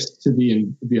obligation shifts to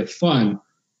the fund,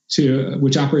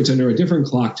 which operates under a different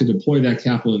clock, to deploy that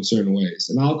capital in certain ways.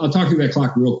 And I'll talk through that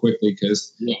clock real quickly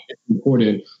because it's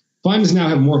important. Funds now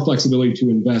have more flexibility to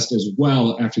invest as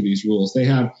well after these rules. They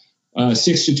have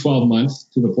 6 to 12 months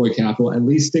to deploy capital, at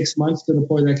least 6 months to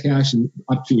deploy that cash, and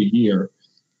up to a year.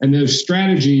 And there's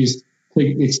strategies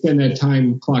to extend that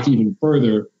time clock even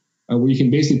further, where you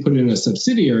can basically put it in a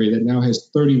subsidiary that now has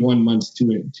 31 months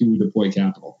to deploy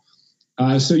capital.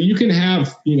 So you can have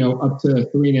up to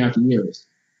 3.5 years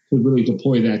to really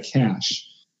deploy that cash,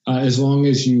 as long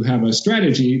as you have a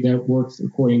strategy that works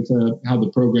according to how the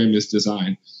program is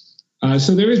designed.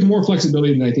 So there is more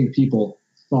flexibility than I think people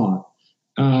thought.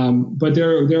 But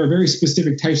there are very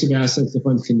specific types of assets the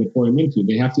funds can deploy them into.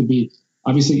 They have to be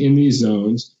obviously in these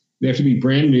zones. They have to be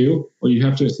brand new, or you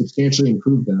have to substantially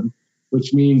improve them,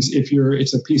 which means if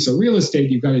it's a piece of real estate,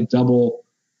 you've got to double.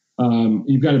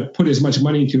 You've got to put as much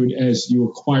money into it as you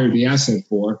acquired the asset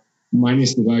for,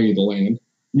 minus the value of the land.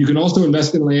 You can also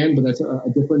invest in land, but that's a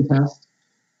different test.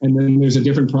 And then there's a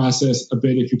different process a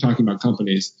bit if you're talking about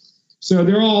companies. So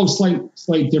there are all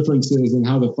slight differences in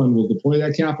how the fund will deploy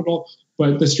that capital.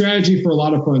 But the strategy for a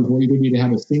lot of funds will either be to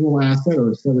have a single asset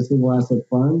or a set of single asset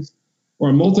funds, or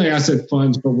a multi-asset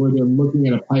funds, but where they're looking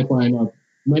at a pipeline of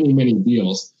many, many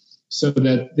deals, so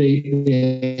that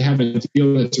they have a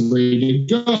deal that's ready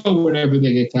to go whenever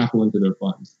they get capital into their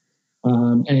funds.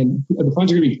 And the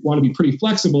funds are going to want to be pretty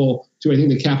flexible to, I think,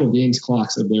 the capital gains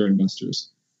clocks of their investors.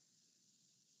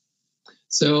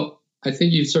 So I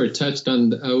think you sort of touched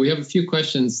on, we have a few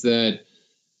questions that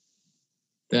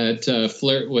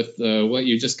flirt with what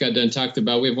you just got done talked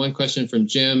about. We have one question from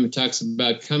Jim, who talks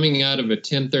about coming out of a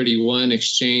 1031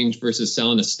 exchange versus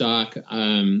selling a stock.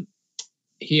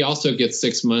 He also gets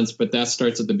 6 months, but that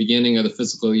starts at the beginning of the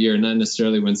fiscal year, not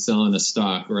necessarily when selling a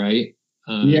stock, right?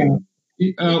 Yeah.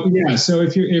 So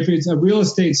if it's a real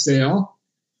estate sale,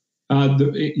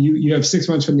 you have 6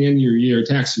 months from the end of your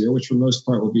tax year, which for the most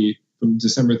part will be from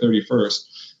December 31st.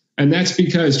 And that's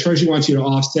because Treasury wants you to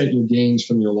offset your gains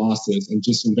from your losses and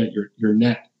just invest your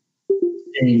net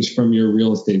gains from your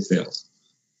real estate sales.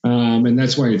 And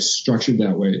that's why it's structured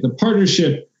that way. The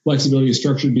partnership flexibility is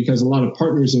structured because a lot of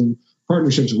partners and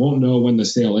partnerships won't know when the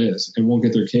sale is and won't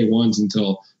get their K1s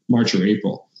until March or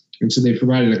April. And so they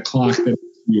provided a clock that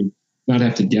you not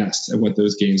have to guess at what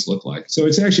those gains look like. So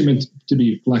it's actually meant to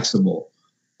be flexible.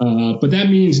 But that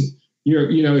means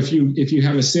if you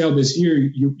have a sale this year,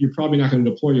 you're probably not going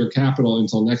to deploy your capital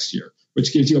until next year,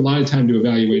 which gives you a lot of time to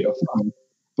evaluate a fund,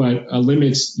 but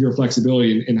limits your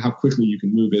flexibility in how quickly you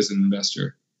can move as an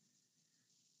investor.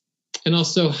 And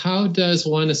also, how does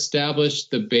one establish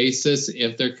the basis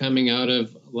if they're coming out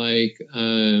of like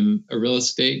a real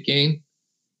estate gain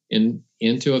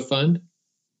into a fund?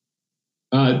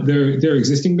 Their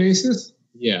existing basis?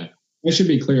 Yeah. I should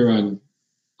be clear on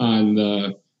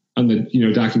the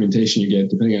documentation you get,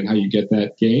 depending on how you get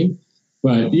that gain.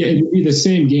 But yeah, it'd be the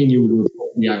same gain you would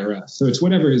report to the IRS. So it's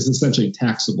whatever is essentially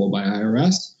taxable by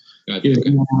IRS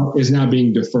is now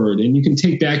being deferred, and you can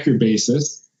take back your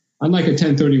basis. Unlike a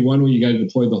 1031 where you got to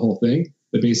deploy the whole thing,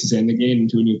 the basis and the gain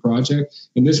into a new project.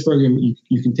 In this program,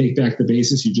 you can take back the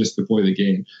basis, you just deploy the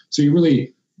gain. So you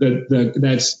really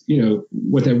that's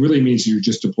what that really means. You're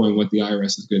just deploying what the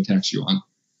IRS is going to tax you on.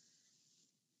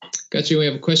 Got you. We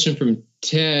have a question from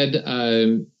Ted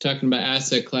talking about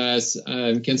asset class.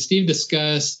 Can Steve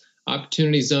discuss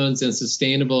opportunity zones and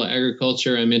sustainable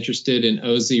agriculture? I'm interested in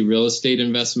OZ real estate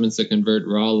investments that convert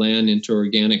raw land into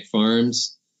organic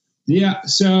farms. Yeah,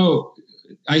 so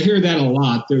I hear that a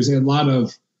lot. There's a lot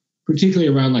of, particularly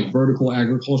around like vertical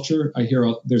agriculture, I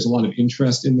hear there's a lot of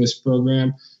interest in this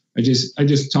program. I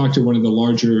just talked to one of the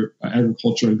larger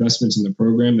agriculture investments in the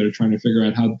program that are trying to figure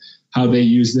out how they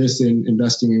use this in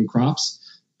investing in crops.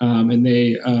 And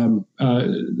they,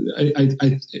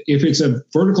 if it's a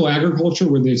vertical agriculture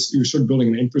where you're sort of building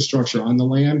an infrastructure on the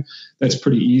land, that's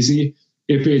pretty easy.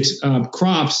 If it's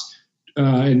crops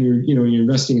and you're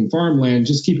investing in farmland,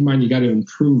 just keep in mind you got to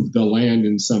improve the land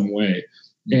in some way,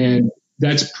 and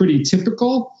that's pretty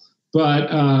typical. But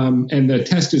and the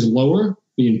test is lower.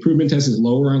 The improvement test is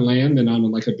lower on land than on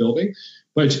like a building,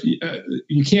 but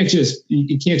you can't just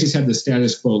have the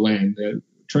status quo land. The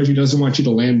Treasury doesn't want you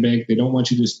to land bank. They don't want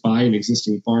you to just buy an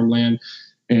existing farmland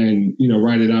and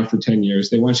ride it out for 10 years.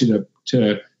 They want you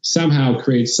to somehow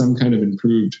create some kind of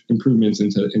improvements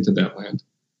into that land.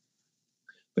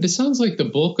 But it sounds like the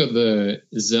bulk of the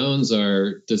zones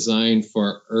are designed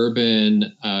for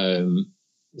urban,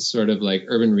 sort of like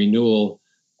urban renewal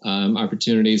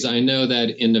opportunities. I know that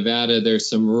in Nevada, there's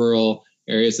some rural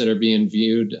areas that are being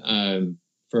viewed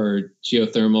for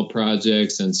geothermal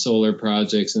projects and solar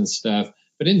projects and stuff.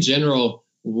 But in general,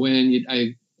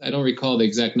 I don't recall the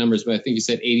exact numbers, but I think you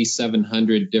said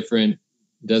 8,700 different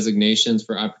designations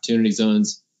for opportunity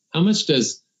zones. How much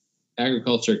does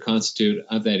agriculture constitute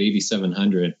of that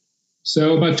 8,700?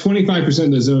 So about 25%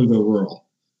 of the zones are rural.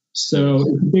 So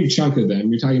it's a big chunk of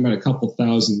them. You're talking about a couple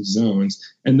thousand zones.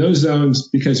 And those zones,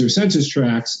 because they're census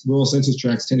tracts, rural census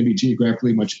tracts tend to be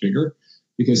geographically much bigger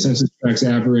because census tracts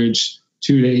average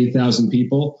 2,000 to 8,000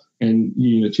 people. And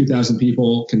 2,000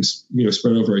 people can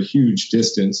spread over a huge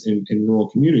distance in rural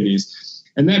communities.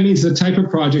 And that means the type of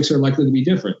projects are likely to be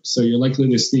different. So you're likely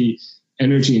to see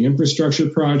energy and infrastructure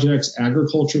projects,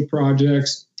 agriculture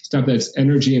projects, stuff that's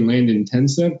energy and land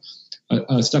intensive,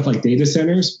 stuff like data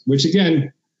centers, which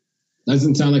again,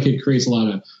 doesn't sound like it creates a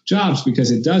lot of jobs because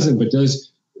it doesn't, but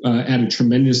does add a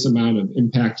tremendous amount of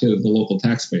impact to the local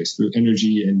tax base through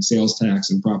energy and sales tax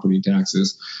and property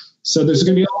taxes. So there's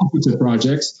going to be all sorts of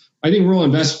projects. I think rural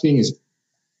investing is,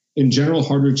 in general,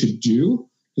 harder to do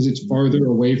because it's farther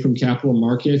away from capital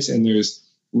markets and there's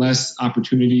less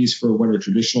opportunities for what are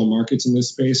traditional markets in this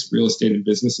space, real estate and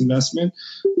business investment.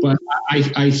 But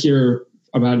I hear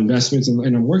about investments and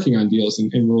I'm working on deals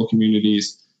in rural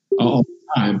communities all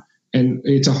the time. And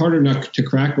it's a harder nut to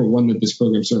crack, but one that this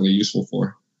program is certainly useful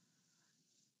for.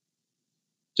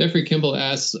 Jeffrey Kimball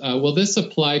asks, will this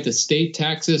apply to state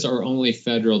taxes or only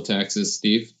federal taxes,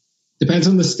 Steve? Depends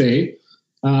on the state.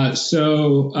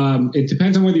 So it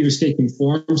depends on whether your state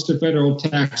conforms to federal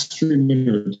tax treatment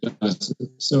or doesn't.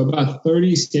 So about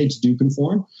 30 states do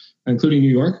conform, including New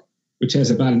York, which has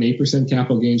about an 8%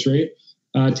 capital gains rate.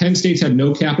 10 states have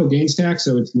no capital gains tax,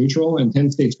 so it's neutral, and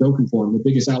 10 states don't conform, the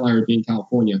biggest outlier being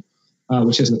California,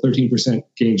 which has a 13%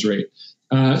 gains rate.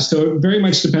 So it very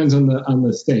much depends on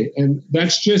the state. And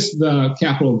that's just the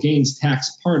capital gains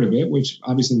tax part of it, which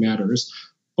obviously matters.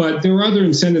 But there are other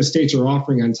incentives states are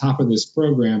offering on top of this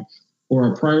program or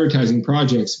are prioritizing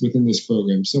projects within this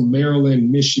program. So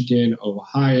Maryland, Michigan,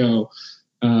 Ohio,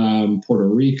 Puerto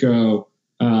Rico,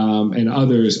 and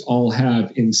others all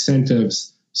have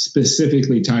incentives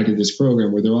specifically tied to this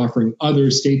program where they're offering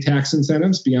other state tax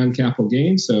incentives beyond capital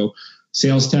gains. So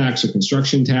sales tax or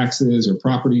construction taxes or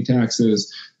property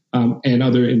taxes and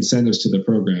other incentives to the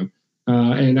program.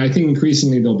 And I think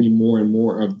increasingly there'll be more and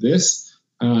more of this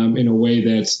in a way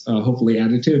that's hopefully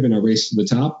additive in a race to the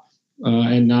top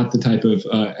and not the type of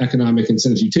economic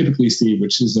incentives you typically see,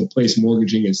 which is a place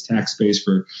mortgaging its tax base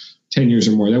for 10 years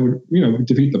or more. That would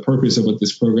defeat the purpose of what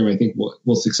this program I think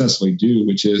will successfully do,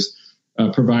 which is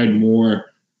provide more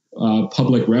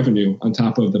public revenue on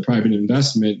top of the private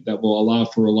investment that will allow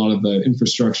for a lot of the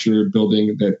infrastructure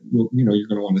building that you're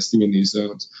going to want to see in these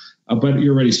zones. But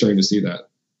you're already starting to see that.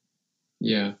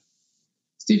 Yeah.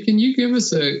 Steve, can you give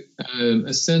us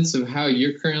a sense of how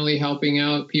you're currently helping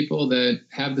out people that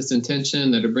have this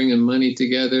intention, that are bringing money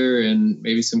together, and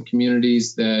maybe some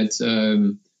communities that,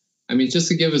 just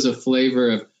to give us a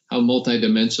flavor of how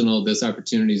multidimensional this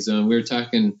opportunity zone. We were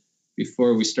talking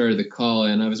before we started the call,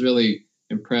 and I was really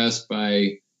impressed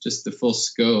by just the full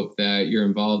scope that you're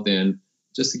involved in,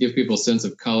 just to give people a sense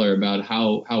of color about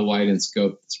how wide in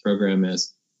scope this program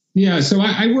is. Yeah, so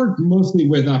I work mostly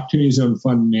with Opportunity Zone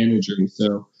fund managers.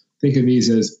 So think of these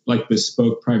as like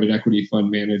bespoke private equity fund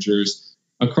managers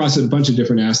across a bunch of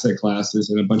different asset classes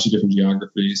and a bunch of different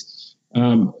geographies.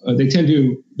 They tend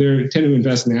to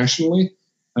invest nationally.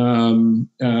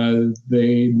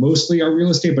 They mostly are real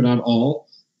estate, but not all.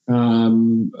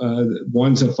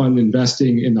 One's a fund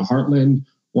investing in the heartland.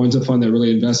 One's a fund that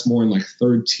really invests more in like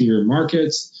third tier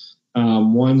markets.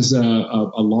 One's a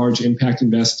large impact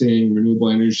investing, renewable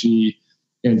energy,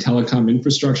 and telecom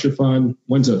infrastructure fund.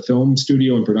 One's a film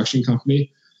studio and production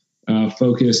company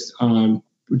focused on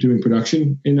doing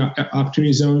production in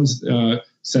opportunity zones,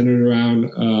 centered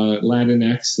around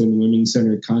Latinx and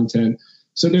women-centered content.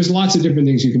 So there's lots of different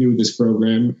things you can do with this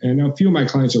program. And a few of my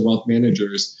clients are wealth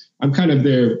managers. I'm kind of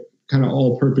their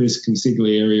all-purpose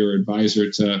consigliere or advisor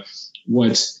to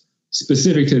what's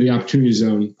specific to the opportunity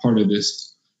zone part of this.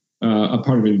 A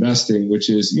part of investing, which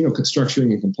is,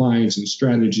 structuring and compliance and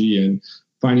strategy and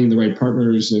finding the right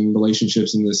partners and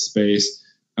relationships in this space.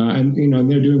 And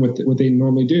they're doing what they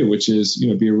normally do, which is,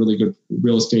 be a really good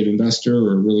real estate investor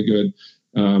or a really good,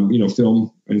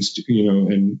 film and,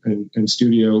 and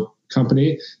studio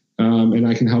company. And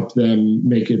I can help them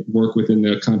make it work within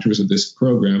the contours of this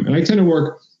program. And I tend to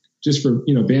work just for,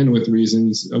 bandwidth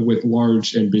reasons with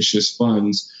large, ambitious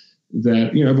funds that,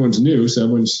 everyone's new. So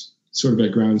everyone's sort of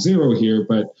at ground zero here,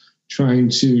 but trying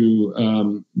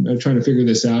to figure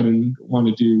this out and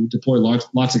want to deploy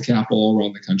lots of capital all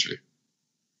around the country.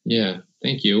 Yeah,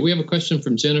 thank you. We have a question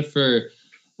from Jennifer.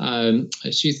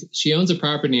 She owns a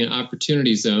property in an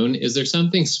opportunity zone. Is there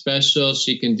something special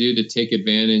she can do to take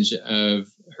advantage of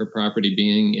her property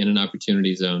being in an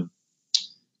opportunity zone?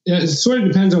 Yeah, it sort of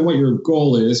depends on what your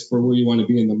goal is for where you want to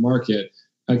be in the market.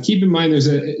 Keep in mind there's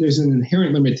an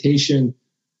inherent limitation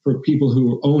for people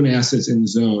who own assets in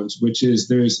zones, which is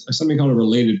there's something called a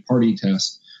related party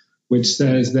test, which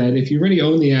says that if you already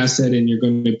own the asset and you're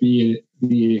going to be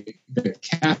the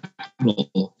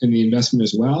capital in the investment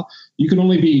as well, you can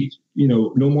only be,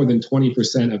 no more than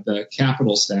 20% of the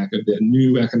capital stack of the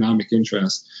new economic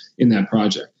interest in that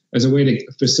project as a way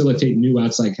to facilitate new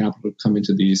outside capital to come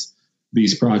into these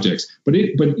projects. But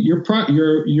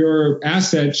your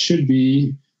asset should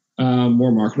be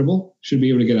more marketable, should be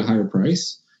able to get a higher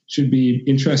price, should be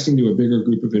interesting to a bigger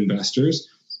group of investors.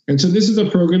 And so this is a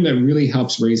program that really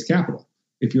helps raise capital.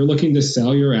 If you're looking to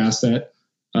sell your asset,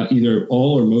 either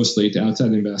all or mostly to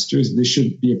outside investors, this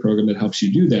should be a program that helps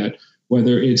you do that,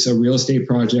 whether it's a real estate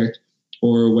project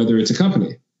or whether it's a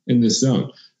company in this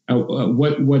zone.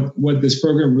 What this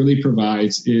program really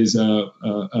provides is a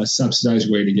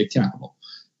subsidized way to get capital.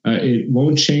 It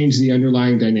won't change the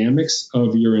underlying dynamics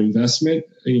of your investment,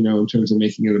 in terms of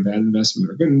making it a bad investment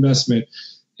or a good investment.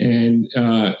 And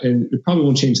it probably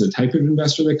won't change the type of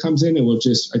investor that comes in. It will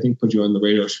just, I think, put you on the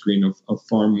radar screen of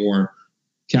far more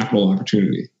capital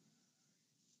opportunity.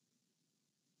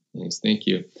 Thanks. Thank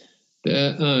you.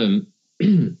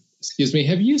 Excuse me.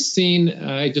 Have you seen,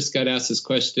 I just got asked this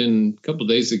question a couple of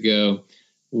days ago,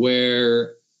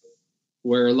 where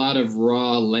a lot of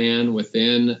raw land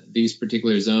within these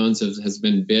particular zones has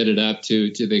been bidded up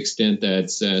to the extent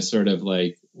that's sort of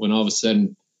like when all of a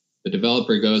sudden the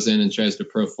developer goes in and tries to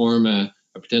pro forma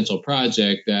a potential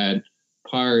project, that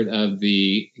part of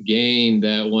the gain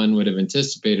that one would have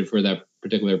anticipated for that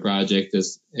particular project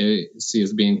is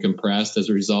being compressed as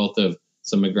a result of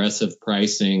some aggressive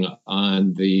pricing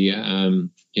on the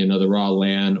the raw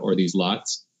land or these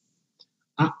lots?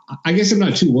 I guess I'm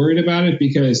not too worried about it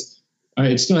because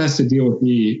it still has to deal with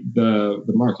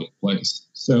the marketplace.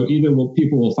 So either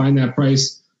people will find that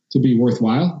price to be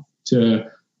worthwhile to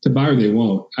buy, or they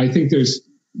won't. I think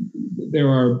there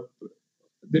are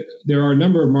a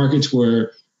number of markets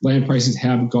where land prices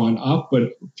have gone up,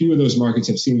 but few of those markets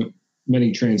have seen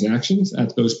many transactions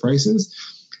at those prices.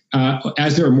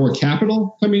 As there are more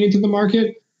capital coming into the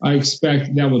market, I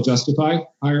expect that will justify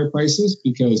higher prices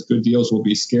because good deals will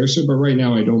be scarcer. But right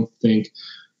now, I don't think,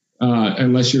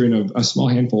 unless you're in a small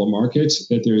handful of markets,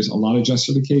 that there's a lot of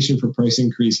justification for price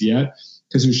increase yet,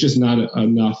 because there's just not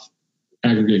enough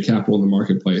aggregate capital in the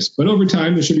marketplace. But over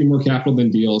time, there should be more capital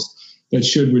than deals that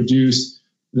should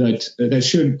that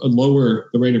should lower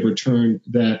the rate of return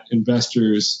that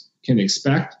investors can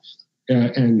expect,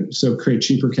 and so create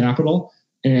cheaper capital,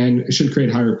 and it should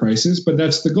create higher prices. But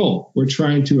that's the goal. We're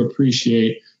trying to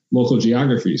appreciate local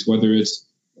geographies, whether it's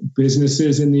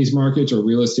businesses in these markets or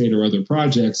real estate or other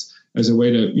projects, as a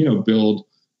way to build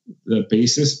the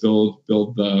basis, build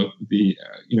the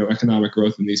economic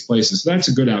growth in these places. So that's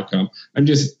a good outcome. I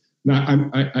just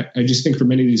think for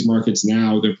many of these markets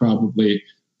now, they're probably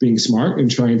being smart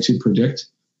and trying to predict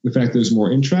the fact there's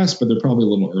more interest, but they're probably a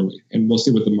little early. And we'll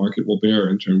see what the market will bear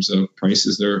in terms of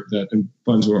prices that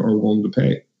funds are willing to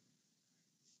pay.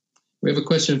 We have a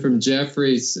question from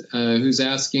Jeffries, who's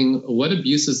asking, what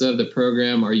abuses of the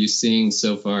program are you seeing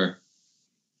so far?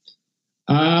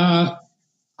 I'm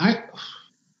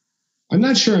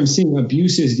not sure I'm seeing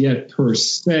abuses yet per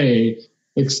se,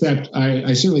 except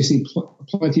I certainly see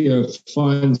plenty of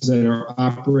funds that are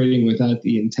operating without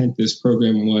the intent this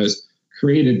program was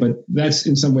created, but that's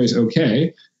in some ways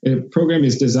okay. The program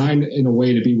is designed in a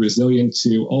way to be resilient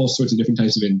to all sorts of different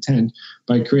types of intent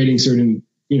by creating certain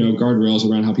guardrails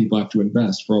around how people have to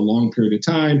invest for a long period of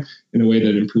time, in a way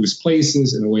that improves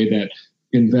places, in a way that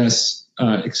invests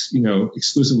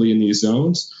exclusively in these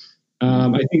zones.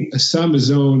 I think some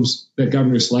zones that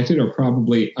governors selected are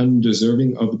probably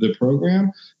undeserving of the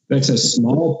program. That's a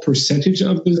small percentage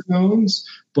of the zones,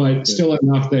 but still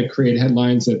enough that create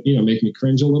headlines that make me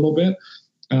cringe a little bit.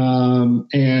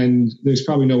 And there's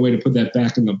probably no way to put that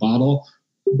back in the bottle.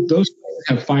 Those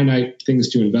have finite things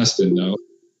to invest in, though,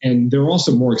 and they're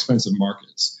also more expensive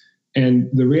markets.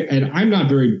 And I'm not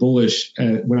very bullish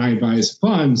when I advise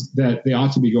funds that they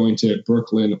ought to be going to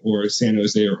Brooklyn or San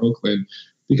Jose or Oakland,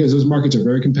 because those markets are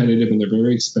very competitive and they're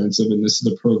very expensive. And this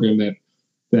is a program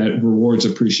that rewards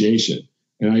appreciation.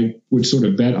 And I would sort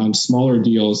of bet on smaller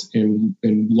deals in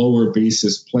lower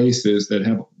basis places that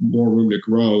have more room to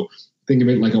grow. Think of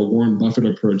it like a Warren Buffett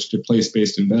approach to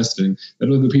place-based investing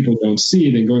that other people don't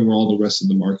see, than going where all the rest of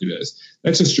the market is.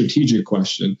 That's a strategic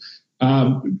question.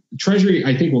 Treasury,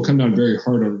 I think, will come down very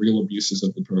hard on real abuses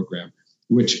of the program,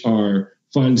 which are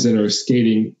funds that are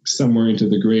skating somewhere into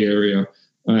the gray area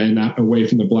and not away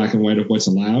from the black and white of what's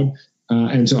allowed.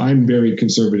 And so I'm very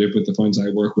conservative with the funds I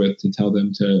work with to tell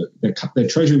them that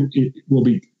Treasury will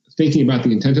be thinking about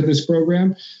the intent of this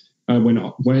program when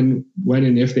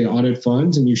and if they audit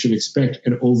funds, and you should expect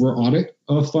an over audit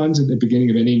of funds at the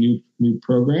beginning of any new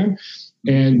program.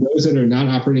 And those that are not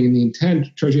operating in the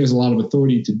intent, Treasury has a lot of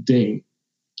authority to ding.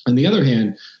 On the other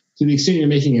hand, to the extent you're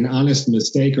making an honest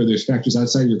mistake or there's factors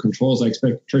outside your controls, I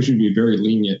expect Treasury to be very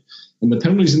lenient. And the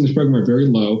penalties in this program are very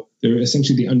low. They're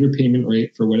essentially the underpayment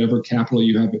rate for whatever capital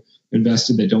you have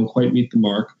invested that don't quite meet the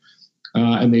mark.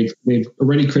 And they've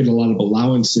already created a lot of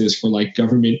allowances for like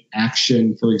government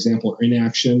action, for example, or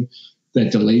inaction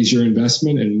that delays your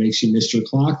investment and makes you miss your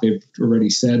clock. They've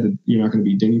already said that you're not going to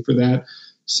be dinged for that.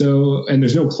 So, and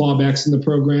there's no clawbacks in the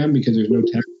program because there's no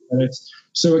tax credits.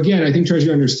 So again, I think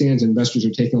Treasury understands investors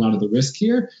are taking a lot of the risk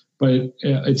here, but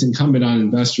it's incumbent on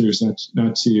investors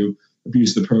not to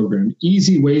abuse the program.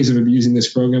 Easy ways of abusing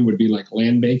this program would be like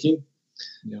land banking,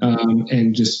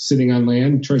 and just sitting on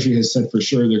land. Treasury has said for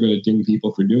sure they're going to ding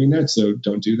people for doing that, so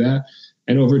don't do that.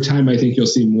 And over time, I think you'll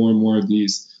see more and more of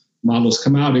these models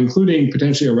come out, including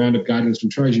potentially a round of guidance from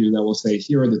Treasury that will say,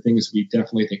 here are the things we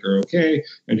definitely think are okay,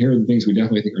 and here are the things we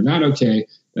definitely think are not okay,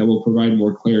 that will provide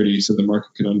more clarity so the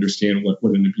market can understand what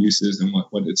an abuse is and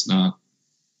what it's not.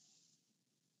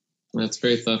 That's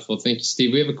very thoughtful. Thank you,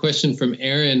 Steve. We have a question from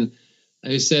Aaron,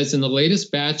 who says, in the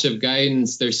latest batch of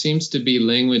guidance, there seems to be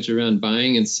language around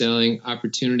buying and selling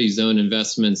opportunity zone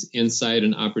investments inside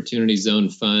an opportunity zone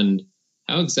fund.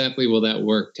 How exactly will that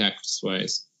work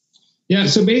tax-wise? Yeah,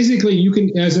 so basically you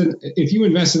can, if you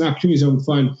invest in an opportunity zone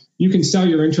fund, you can sell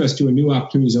your interest to a new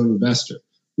opportunity zone investor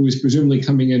who is presumably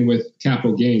coming in with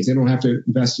capital gains. They don't have to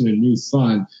invest in a new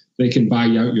fund. They can buy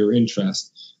out your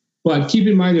interest. But keep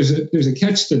in mind there's a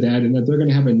catch to that, in that they're going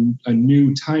to have a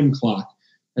new time clock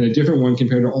and a different one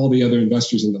compared to all the other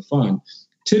investors in the fund.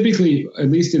 Typically, at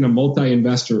least in a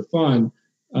multi-investor fund,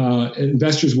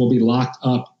 investors will be locked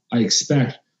up, I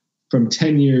expect, from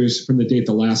 10 years from the date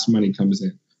the last money comes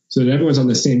in, so that everyone's on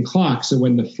the same clock. So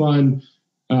when the fund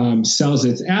sells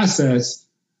its assets,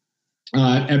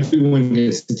 everyone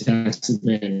gets the tax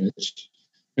advantage.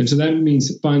 And so that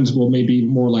means funds will maybe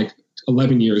more like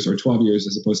 11 years or 12 years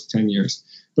as opposed to 10 years.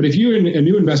 But if you're a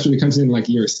new investor that comes in like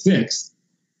year 6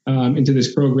 into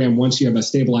this program, once you have a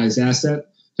stabilized asset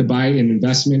to buy an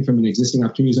investment from an existing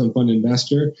opportunity zone fund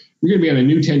investor, you're going to be on a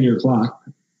new 10-year clock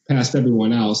past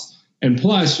everyone else. And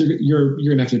plus, you're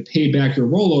going to have to pay back your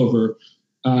rollover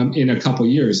in a couple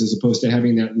years, as opposed to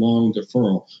having that long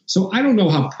deferral. So I don't know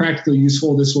how practically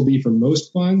useful this will be for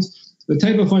most funds. The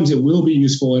type of funds that will be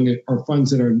useful in it are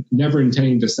funds that are never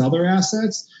intending to sell their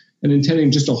assets and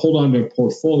intending just to hold on to a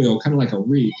portfolio, kind of like a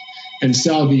REIT, and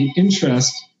sell the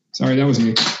interest. Sorry, that was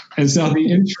me. And sell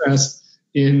the interest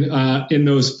in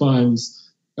those funds,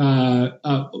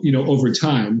 over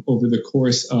time, over the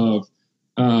course of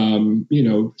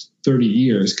 30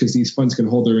 years, because these funds can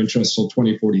hold their interest till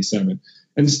 2047.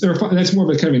 And that's more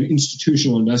of a kind of an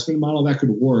institutional investment model that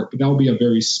could work, but that will be a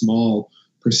very small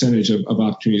percentage of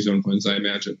opportunity zone funds, I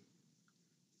imagine.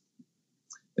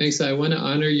 Thanks. I want to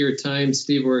honor your time,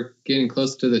 Steve. We're getting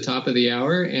close to the top of the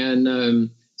hour. And is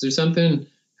there something,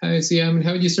 how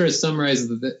would you sort of summarize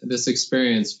this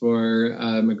experience for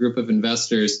a group of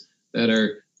investors that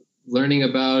are learning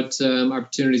about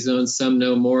opportunity zones? Some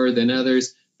know more than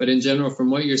others, but in general, from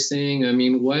what you're seeing, I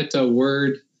mean, what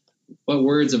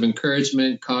words of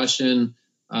encouragement, caution,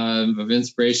 of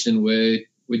inspiration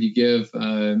would you give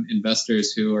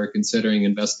investors who are considering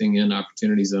investing in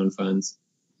opportunity zone funds?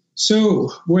 So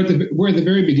we're at the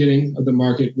very beginning of the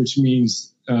market, which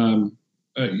means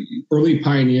early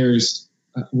pioneers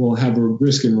will have a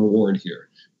risk and reward here.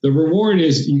 The reward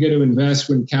is you get to invest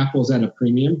when capital is at a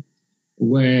premium,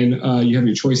 when you have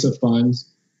your choice of funds,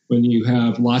 when you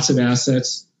have lots of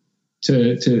assets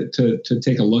to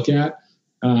take a look at,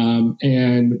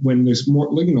 and when there's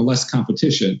less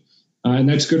competition. And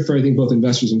that's good for, I think, both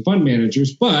investors and fund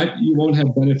managers, but you won't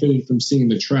have benefited from seeing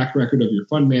the track record of your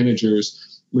fund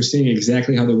managers. We're seeing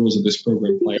exactly how the rules of this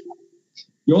program play out.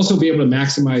 You'll also be able to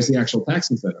maximize the actual tax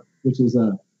incentive,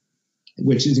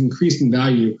 which is increased in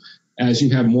value as you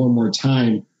have more and more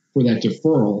time for that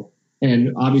deferral.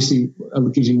 And obviously,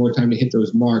 it gives you more time to hit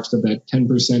those marks of that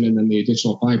 10% and then the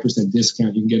additional 5%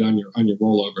 discount you can get on your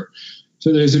rollover.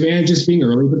 So there's advantages being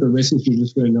early, but the risk is you're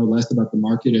just going to know less about the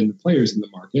market and the players in the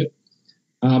market.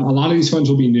 A lot of these funds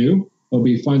will be new. There'll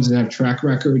be funds that have track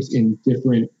records in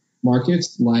different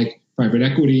markets, like private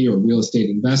equity or real estate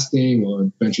investing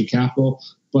or venture capital,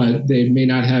 but they may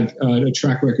not have a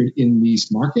track record in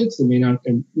these markets. They may not,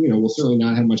 and will certainly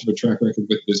not have much of a track record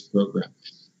with this program.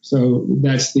 So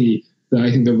that's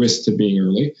I think the risk to being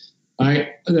early.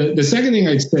 The second thing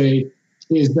I'd say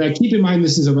is that keep in mind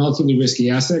this is a relatively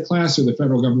risky asset class, or the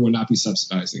federal government will not be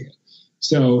subsidizing it.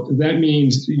 So that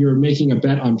means you're making a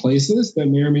bet on places that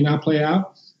may or may not play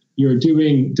out. You're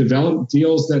doing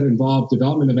deals that involve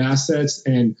development of assets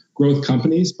and growth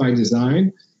companies by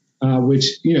design,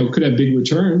 which could have big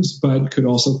returns, but could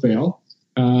also fail.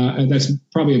 And that's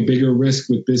probably a bigger risk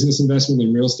with business investment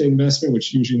than real estate investment,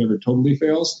 which usually never totally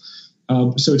fails.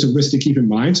 So it's a risk to keep in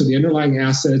mind. So the underlying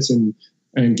assets and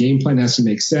game plan has to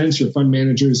make sense. Your fund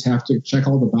managers have to check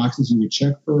all the boxes you would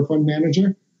check for a fund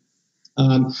manager.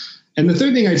 And the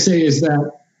third thing I'd say is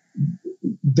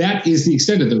that is the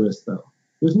extent of the risk, though.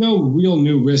 There's no real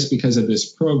new risk because of this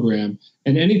program.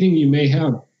 And anything you may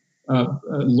have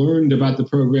learned about the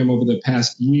program over the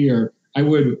past year, a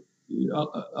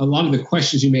lot of the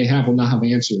questions you may have will not have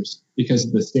answers because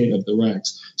of the state of the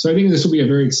regs. So I think this will be a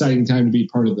very exciting time to be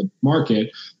part of the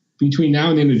market. Between now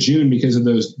and the end of June, because of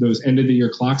those end of the year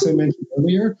clocks I mentioned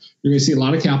earlier, you're going to see a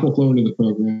lot of capital flow into the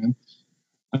program.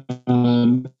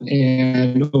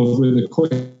 And over the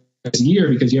course of this year,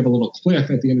 because you have a little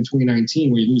cliff at the end of 2019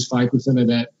 where you lose 5% of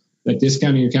that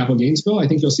discount in your capital gains bill, I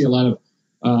think you'll see a lot of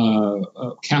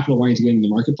capital wanting to get in the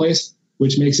marketplace,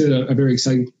 which makes it a very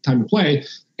exciting time to play.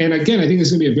 And again, I think it's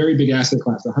going to be a very big asset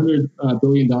class, $100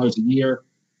 billion a year.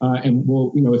 And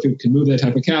if it can move that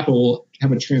type of capital, will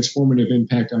have a transformative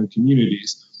impact on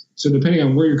communities. So depending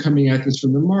on where you're coming at this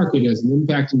from the market, as an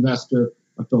impact investor,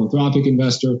 a philanthropic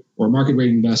investor, or a market rate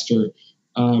investor,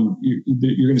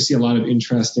 you're going to see a lot of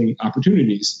interesting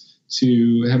opportunities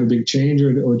to have a big change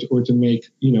or to make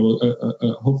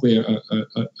hopefully a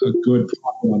good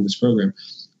profit on this program.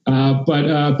 But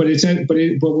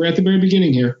we're at the very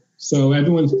beginning here, so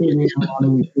everyone's figuring out a lot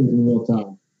of these things in real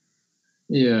time.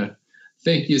 Yeah.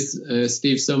 Thank you,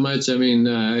 Steve, so much. I mean,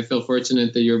 I feel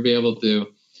fortunate that you'll be able to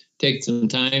take some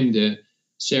time to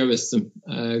share with some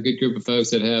good group of folks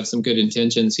that have some good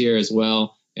intentions here as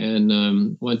well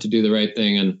and want to do the right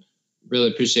thing. And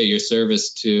really appreciate your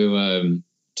service to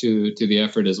the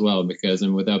effort as well, because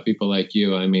without people like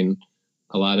you, I mean,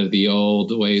 a lot of the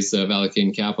old ways of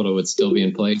allocating capital would still be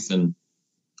in place, and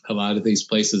a lot of these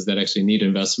places that actually need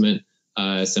investment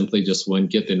simply just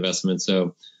wouldn't get the investment.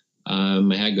 So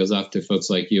my hat goes off to folks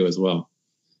like you as well.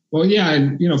 Well, yeah,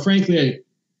 and frankly,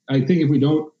 I think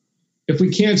if we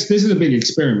can't, this is a big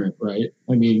experiment, right?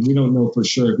 I mean, we don't know for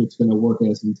sure if it's going to work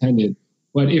as intended.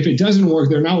 But if it doesn't work,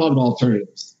 there are not a lot of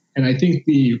alternatives. And I think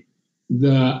the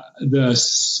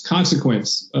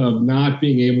consequence of not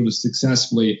being able to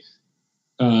successfully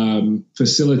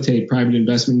facilitate private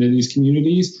investment in these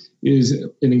communities is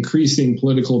an increasing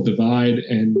political divide,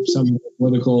 and some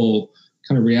political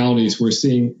kind of realities we're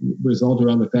seeing result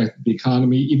around the fact that the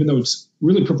economy, even though it's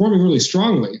really performing really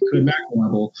strongly at a macro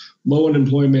level, low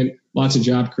unemployment, lots of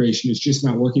job creation, is just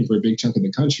not working for a big chunk of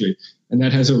the country. And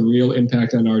that has a real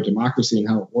impact on our democracy and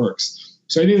how it works.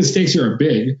 So I think the stakes here are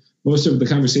big. Most of the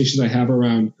conversations I have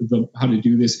around how to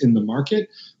do this in the market,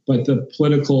 but the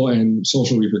political and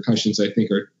social repercussions, I think,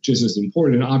 are just as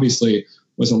important. And obviously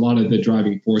was a lot of the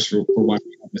driving force for why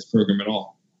we have this program at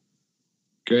all.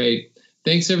 Great.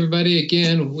 Thanks, everybody.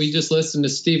 Again, we just listened to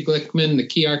Steve Glickman, the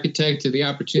key architect to the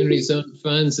Opportunity Zone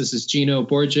Funds. This is Gino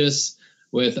Borges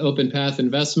with Open Path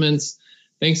Investments.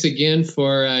 Thanks again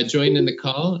for joining the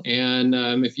call. And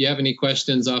if you have any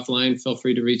questions offline, feel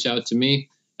free to reach out to me.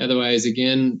 Otherwise,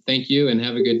 again, thank you and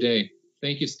have a good day.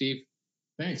 Thank you, Steve.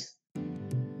 Thanks.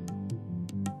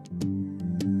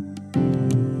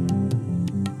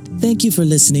 Thank you for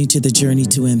listening to The Journey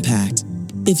to Impact.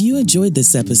 If you enjoyed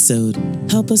this episode,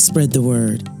 help us spread the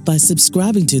word by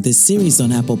subscribing to this series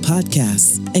on Apple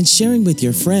Podcasts and sharing with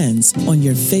your friends on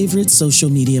your favorite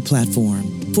social media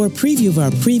platform. For a preview of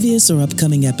our previous or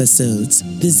upcoming episodes,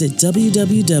 visit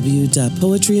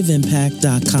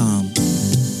www.poetryofimpact.com.